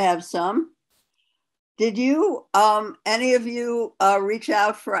 I have some. Did you, any of you reach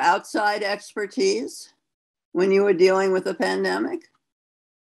out for outside expertise when you were dealing with the pandemic?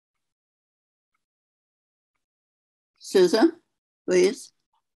 Susan, please.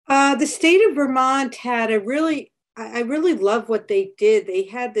 The state of Vermont had I really love what they did. They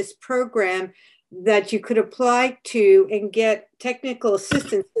had this program that you could apply to and get technical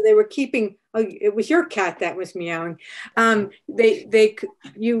assistance. So they were keeping, it was your cat that was meowing.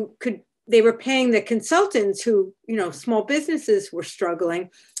 They were paying the consultants who, you know, small businesses were struggling.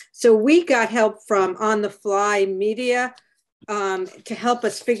 So we got help from on the fly media to help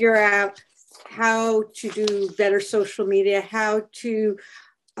us figure out how to do better social media, how to,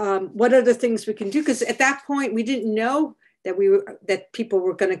 what other things we can do. Because at that point, we didn't know that people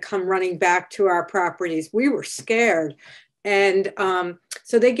were going to come running back to our properties. We were scared. And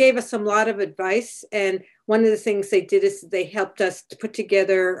so they gave us a lot of advice. And one of the things they did is they helped us to put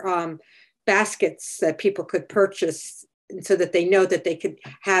together baskets that people could purchase so that they know that they could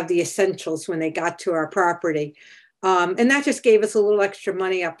have the essentials when they got to our property. And that just gave us a little extra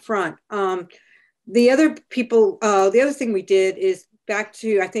money up front. The other thing we did is back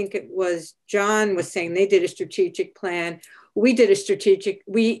to, I think it was Jon was saying they did a strategic plan. We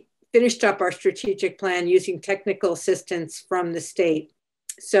finished up our strategic plan using technical assistance from the state.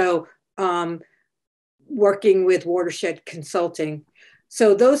 So working with Watershed Consulting.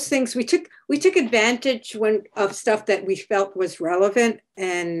 So those things, we took advantage of stuff that we felt was relevant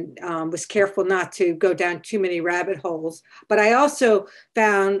and was careful not to go down too many rabbit holes. But I also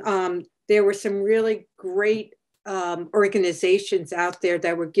found there were some really great organizations out there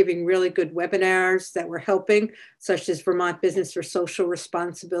that were giving really good webinars that were helping, such as Vermont Business for Social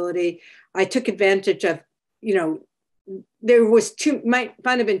Responsibility. I took advantage of, you know, there was might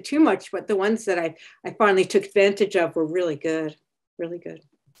have been too much, but the ones that I finally took advantage of were really good. Really good.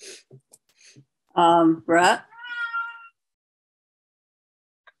 Brett?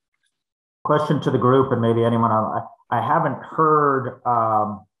 Question to the group and maybe anyone else. I haven't heard,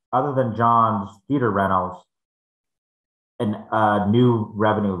 other than John's theater rentals, a new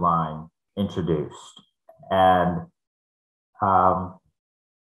revenue line introduced. And,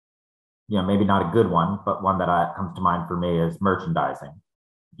 you know, maybe not a good one, but one that comes to mind for me is merchandising.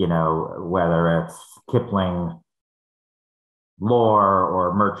 You know, whether it's Kipling lore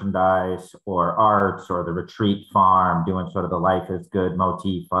or merchandise or arts or the retreat farm doing sort of the life is good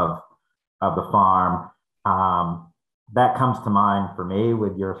motif of the farm. That comes to mind for me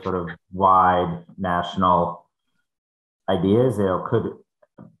with your sort of wide national ideas.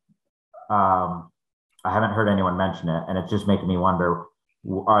 I haven't heard anyone mention it, and it's just making me wonder,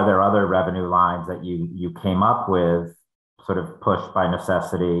 are there other revenue lines that you came up with sort of pushed by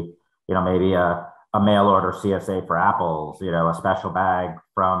necessity? You know, maybe a a mail order CSA for apples, a special bag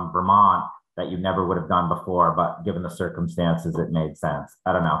from Vermont that you never would have done before, but given the circumstances, it made sense.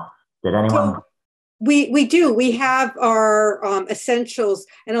 I don't know. Did anyone? So we do. We have our essentials,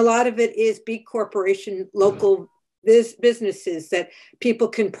 and a lot of it is B Corporation local businesses that people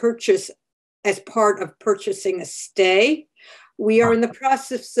can purchase as part of purchasing a stay. We are in the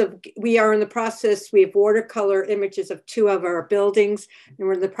process. We have watercolor images of 2 of our buildings, and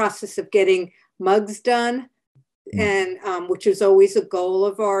we're in the process of getting mugs done, and which is always a goal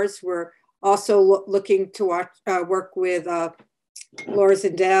of ours. We're also looking to work with Laura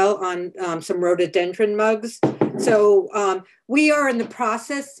Zindel on some rhododendron mugs. So we are in the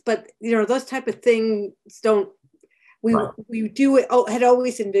process, but those type of things don't. We do it. Had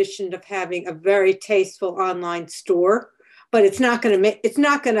always envisioned of having a very tasteful online store, but it's not going to keep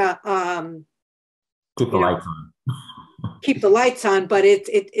the lights on. Keep the lights on, but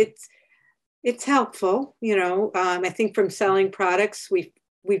it's helpful. I think from selling products, we've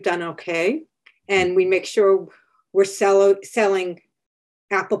done okay, and we make sure we're selling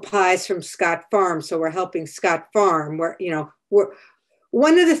apple pies from Scott Farm, so we're helping Scott Farm. We're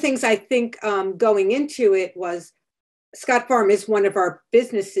one of the things I think going into it was Scott Farm is one of our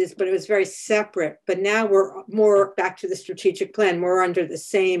businesses, but it was very separate. But now we're more back to the strategic plan. We're under the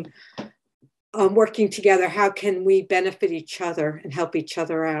same working together. How can we benefit each other and help each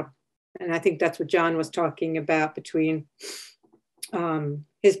other out? And I think that's what Jon was talking about between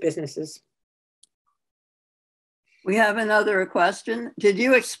his businesses. We have another question. Did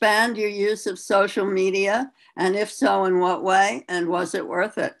you expand your use of social media? And if so, in what way? And was it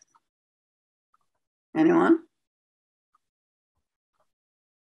worth it? Anyone?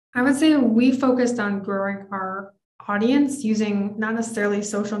 I would say we focused on growing our audience using not necessarily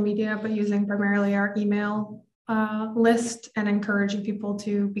social media, but using primarily our email list and encouraging people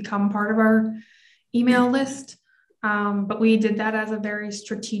to become part of our email list. But we did that as a very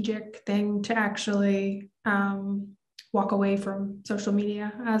strategic thing to actually walk away from social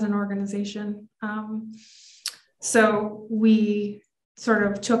media as an organization. So we sort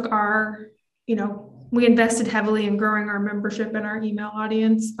of took our, we invested heavily in growing our membership and our email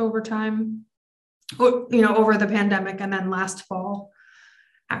audience over time, over the pandemic. And then last fall,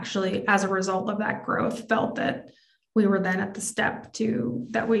 actually, as a result of that growth, felt that we were then at the step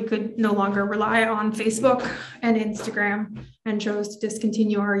that we could no longer rely on Facebook and Instagram, and chose to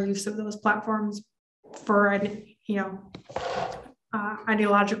discontinue our use of those platforms for an,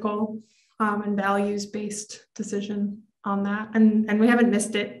 ideological and values-based decision on that. And we haven't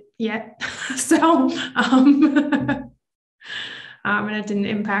missed it yet. So, and it didn't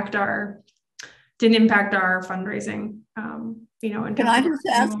impact our fundraising. Can I just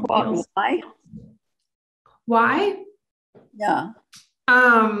ask why? Why? Yeah.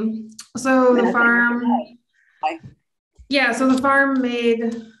 So the farm. Yeah. So the farm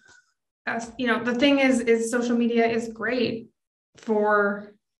made us. The thing is social media is great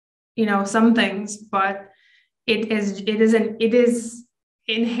for some things, but it is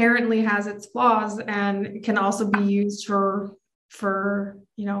inherently has its flaws, and can also be used for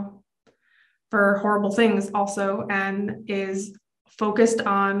horrible things also, and is focused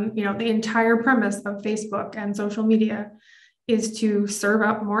on, the entire premise of Facebook and social media is to serve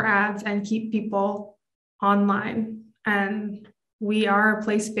up more ads and keep people online. And we are a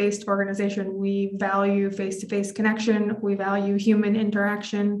place-based organization. We value face-to-face connection. We value human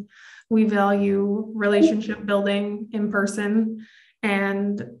interaction. We value relationship building in person.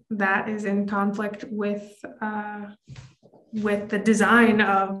 And that is in conflict with the design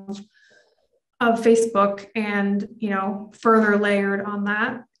of Facebook. And, further layered on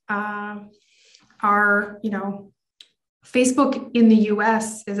that, our, Facebook in the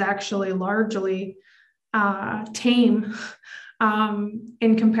US is actually largely tame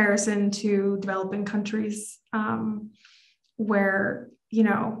in comparison to developing countries, where,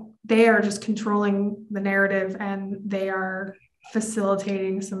 they are just controlling the narrative, and they are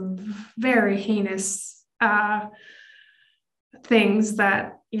facilitating some very heinous things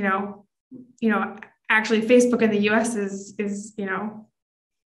that, actually Facebook in the US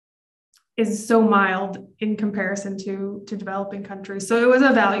is so mild in comparison to developing countries. So it was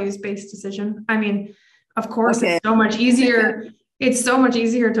a values-based decision. I mean, of course, okay. It's so much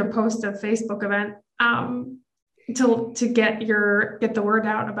easier to post a Facebook event to get the word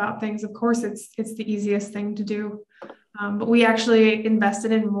out about things. Of course, it's the easiest thing to do. But we actually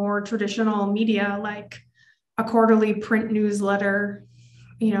invested in more traditional media, like a quarterly print newsletter,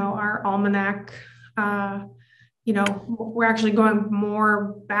 our almanac. We're actually going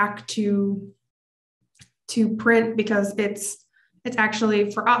more back to print because it's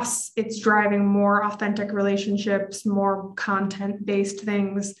actually, for us, it's driving more authentic relationships, more content-based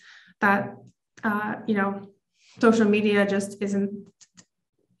things that, social media just isn't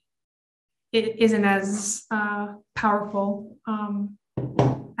as powerful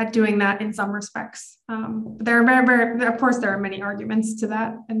at doing that in some respects. There are of course, there are many arguments to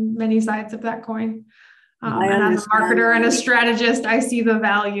that and many sides of that coin. And as a marketer and a strategist, I see the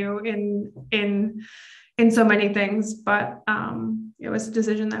value in so many things, but it was a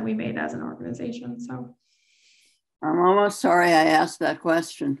decision that we made as an organization. So I'm almost sorry I asked that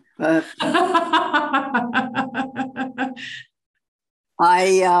question, but I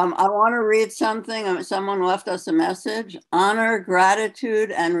want to read something. Someone left us a message. Honor,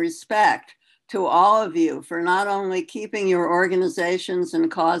 gratitude, and respect to all of you for not only keeping your organizations and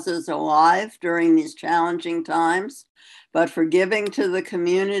causes alive during these challenging times, but for giving to the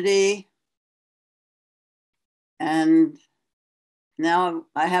community. And now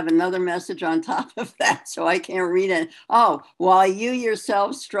I have another message on top of that, so I can't read it. Oh, while you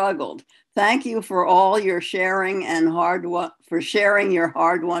yourselves struggled, thank you for all your sharing and for sharing your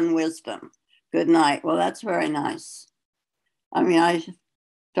hard-won wisdom. Good night. Well, that's very nice. I mean, I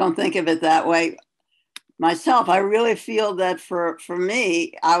don't think of it that way myself. I really feel that for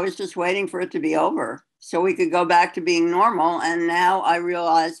me, I was just waiting for it to be over so we could go back to being normal. And now I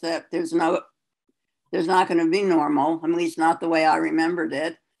realize that there's not going to be normal, at least not the way I remembered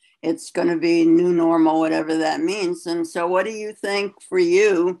it. It's going to be new normal, whatever that means. And so what do you think for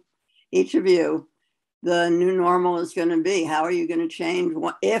you, each of you, the new normal is going to be? How are you going to change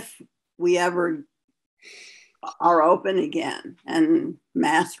if we ever are open again and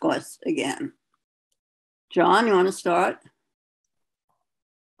maskless again? Jon, you want to start?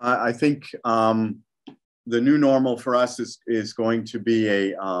 I think the new normal for us is going to be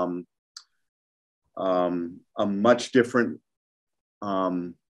a much different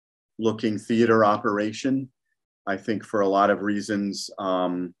looking theater operation. I think for a lot of reasons,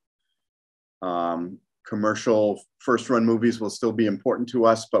 commercial first run movies will still be important to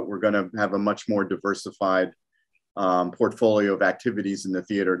us, but we're going to have a much more diversified portfolio of activities in the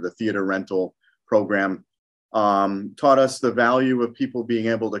theater. The theater rental program taught us the value of people being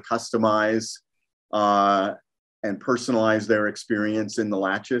able to customize and personalize their experience in the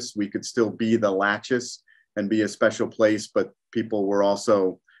Latchis. We could still be the Latchis and be a special place, but people were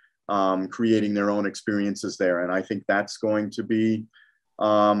also creating their own experiences there. And I think that's going to be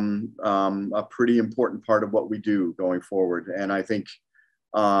a pretty important part of what we do going forward. And I think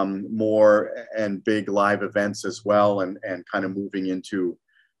more and big live events as well, and kind of moving into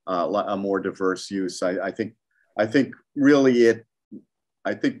a more diverse use. I think really it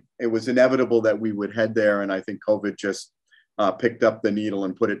was inevitable that we would head there, and I think COVID just picked up the needle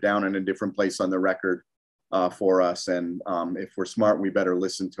and put it down in a different place on the record for us. And if we're smart, we better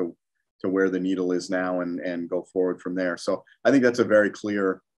listen to where the needle is now and go forward from there. So I think that's a very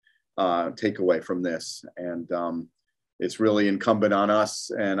clear takeaway from this. And it's really incumbent on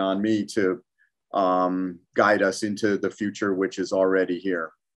us and on me to guide us into the future, which is already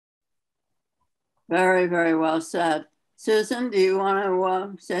here. Very, very well said. Susan, do you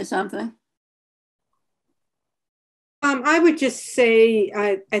want to say something? I would just say,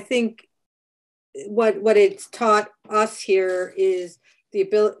 I think what it's taught us here is the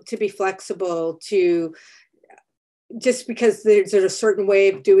ability to be flexible, to just because there's a certain way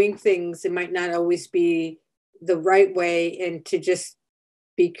of doing things, it might not always be the right way, and to just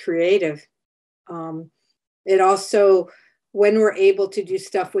be creative. It also, when we're able to do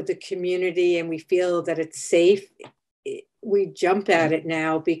stuff with the community and we feel that it's safe, we jump at it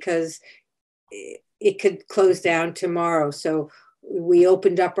now because it could close down tomorrow. So we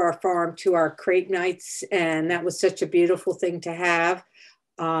opened up our farm to our crepe nights, and that was such a beautiful thing to have.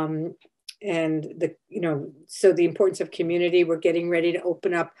 And so the importance of community, we're getting ready to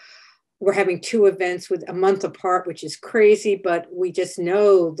open up. We're having 2 events with a month apart, which is crazy, but we just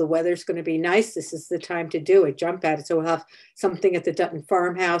know the weather's going to be nice. This is the time to do it, jump at it. So we'll have something at the Dutton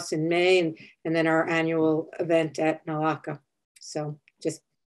Farmhouse in May, and then our annual event at Nalaka. So just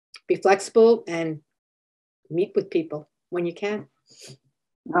be flexible and meet with people when you can.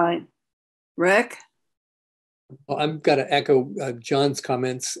 Right. Rick? Well, I've got to echo Jon's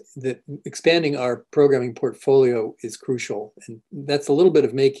comments that expanding our programming portfolio is crucial. And that's a little bit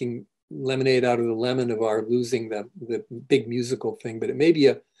of making lemonade out of the lemon of our losing the big musical thing, but it may be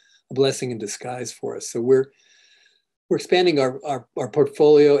a blessing in disguise for us. So we're expanding our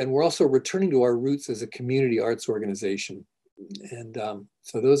portfolio, and we're also returning to our roots as a community arts organization. And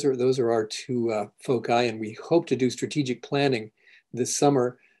so those are our 2 foci, and we hope to do strategic planning this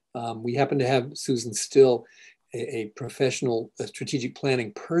summer. We happen to have Susan Still a professional strategic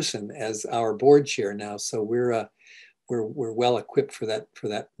planning person as our board chair now, so we're well equipped for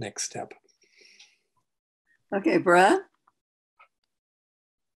that next step. Okay, Brad.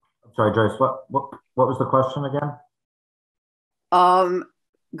 Sorry, Joyce. What was the question again?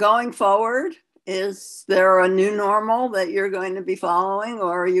 Going forward, is there a new normal that you're going to be following,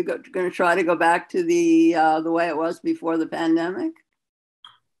 or are you going to try to go back to the way it was before the pandemic?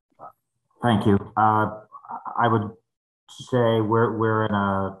 Thank you. I would say we're in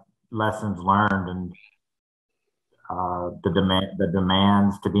a lessons learned, and the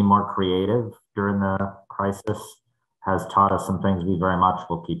demands to be more creative during the crisis has taught us some things we very much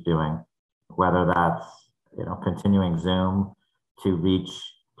will keep doing, whether that's continuing Zoom to reach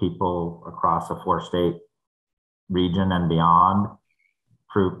people across a 4-state region and beyond,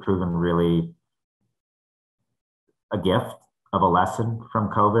 proven really a gift of a lesson from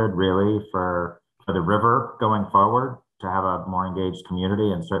COVID, really for the river going forward, to have a more engaged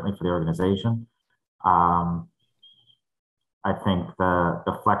community, and certainly for the organization. I think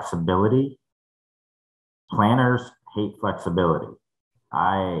the flexibility, planners hate flexibility.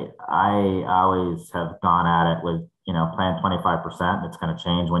 I always have gone at it with, plan 25%. It's going to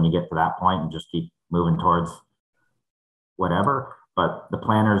change when you get to that point, and just keep moving towards whatever. But the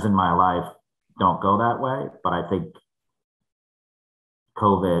planners in my life don't go that way. But I think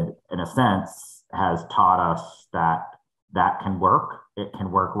COVID, in a sense, has taught us that can work. It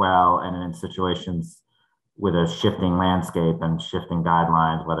can work well, and in situations with a shifting landscape and shifting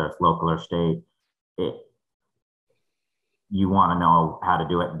guidelines, whether it's local or state, you want to know how to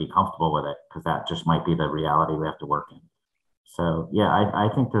do it and be comfortable with it, because that just might be the reality we have to work in. So yeah, I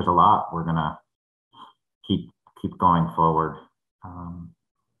think there's a lot we're gonna keep going forward. I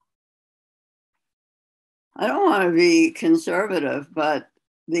don't want to be conservative, but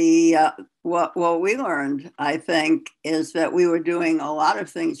what we learned, I think, is that we were doing a lot of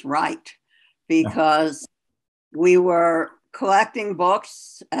things right, because we were collecting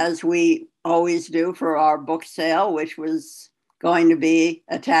books, as we always do, for our book sale, which was going to be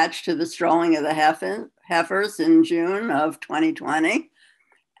attached to the Strolling of the Heifers in June of 2020.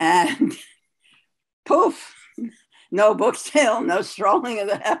 And poof, no book sale, no Strolling of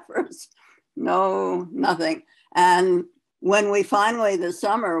the Heifers, no nothing. And when we finally this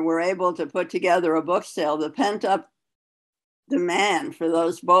summer were able to put together a book sale, the pent up demand for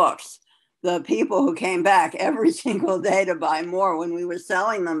those books, the people who came back every single day to buy more, when we were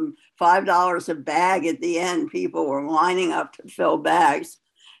selling them $5 a bag at the end, people were lining up to fill bags,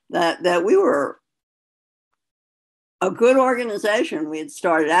 that we were a good organization. We had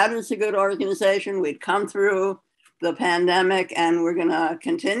started out as a good organization. We'd come through the pandemic, and we're going to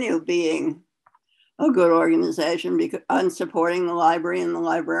continue being a good organization and supporting the library and the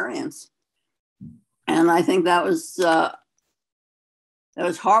librarians. And I think that was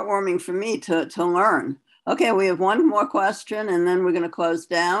heartwarming for me to learn. Okay, we have one more question, and then we're going to close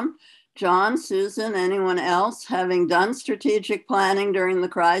down. Jon, Susan, anyone else, having done strategic planning during the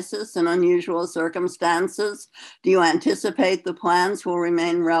crisis and unusual circumstances, do you anticipate the plans will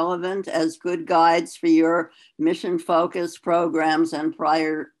remain relevant as good guides for your mission-focused programs and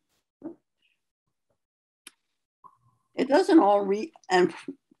prior? It doesn't all and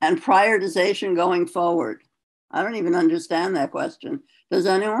prioritization going forward. I don't even understand that question. Does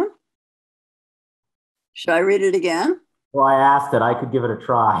anyone? Should I read it again? Well, I asked it. I could give it a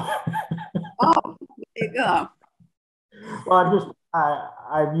try. Oh, there you go. Well,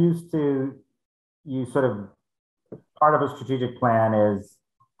 I'm used to, you sort of, part of a strategic plan is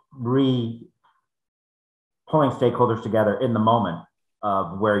pulling stakeholders together in the moment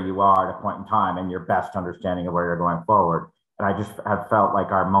of where you are at a point in time and your best understanding of where you're going forward. And I just have felt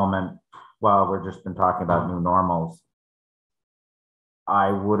like our moment, well, we've just been talking about new normals,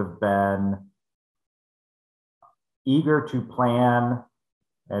 I would have been eager to plan.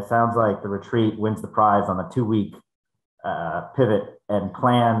 It sounds like the retreat wins the prize on the 2-week pivot and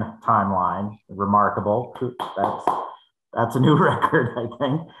plan timeline. Remarkable. That's a new record, I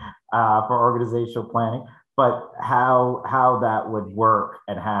think, for organizational planning. But how that would work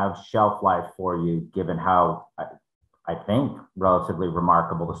and have shelf life for you, given how I think relatively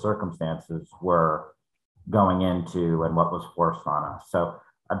remarkable the circumstances were going into and what was forced on us. So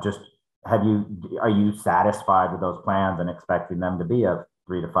are you satisfied with those plans and expecting them to be a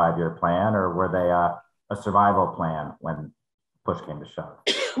 3 to 5 year plan, or were they a survival plan when push came to shove?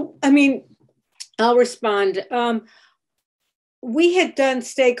 I mean, I'll respond. We had done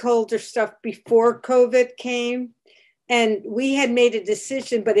stakeholder stuff before COVID came, and we had made a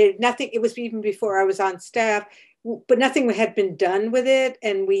decision, but it was even before I was on staff. but nothing had been done with it.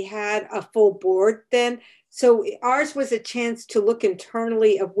 And we had a full board then. So ours was a chance to look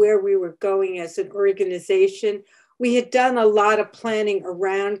internally of where we were going as an organization. We had done a lot of planning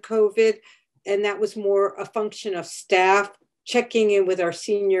around COVID, and that was more a function of staff checking in with our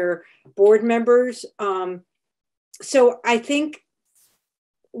senior board members. So I think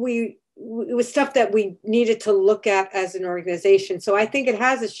it was stuff that we needed to look at as an organization. So I think it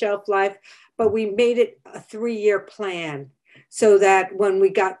has a shelf life, but we made it a 3-year plan so that when we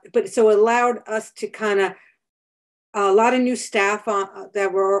got, so it allowed us to kind of, a lot of new staff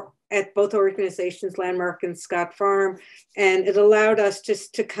that were at both organizations, Landmark and Scott Farm. And it allowed us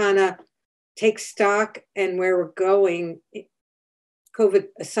just to kind of take stock and where we're going, COVID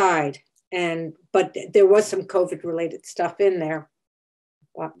aside. But there was some COVID related stuff in there.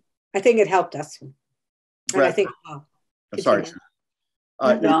 Well, I think it helped us. And I think, I'm sorry.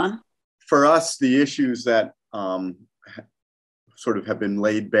 Jon? For us, the issues that sort of have been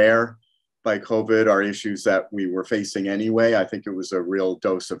laid bare by COVID are issues that we were facing anyway. I think it was a real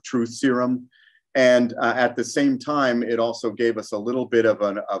dose of truth serum. And at the same time, it also gave us a little bit of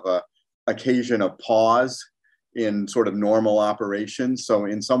a occasion of pause in sort of normal operations. So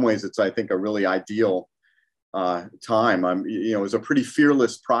in some ways, it's, I think, a really ideal time. It was a pretty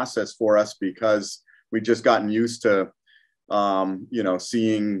fearless process for us because we'd just gotten used to,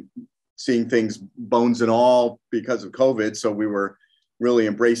 seeing things bones and all because of COVID. So we were really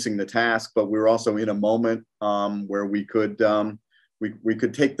embracing the task, but we were also in a moment where we could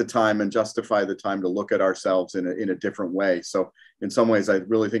take the time and justify the time to look at ourselves in a different way. So in some ways, I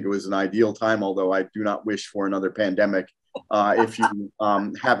really think it was an ideal time, although I do not wish for another pandemic. If you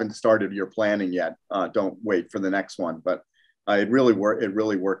haven't started your planning yet, don't wait for the next one. But it really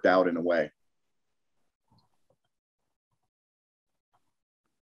worked out in a way.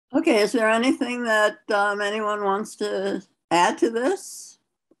 Okay, is there anything that anyone wants to add to this?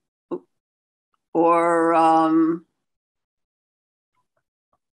 Or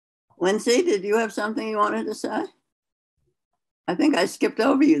Lindsay, did you have something you wanted to say? I think I skipped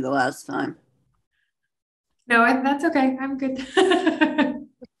over you the last time. No, that's okay. I'm good.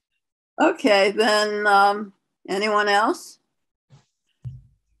 Okay, then anyone else?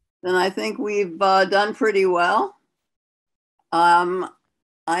 Then I think we've done pretty well.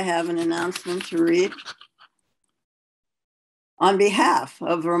 I have an announcement to read. On behalf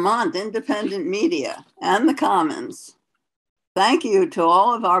of Vermont Independent Media and the Commons, thank you to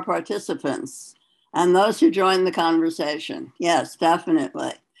all of our participants and those who joined the conversation. Yes,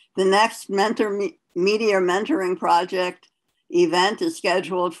 definitely. The next Media Mentoring Project event is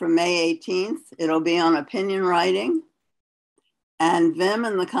scheduled for May 18th. It'll be on opinion writing. And Vim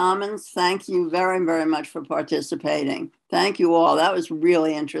and the Commons, thank you very, very much for participating. Thank you all. That was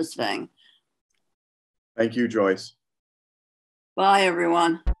really interesting. Thank you, Joyce. Bye,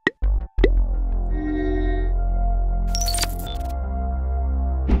 everyone.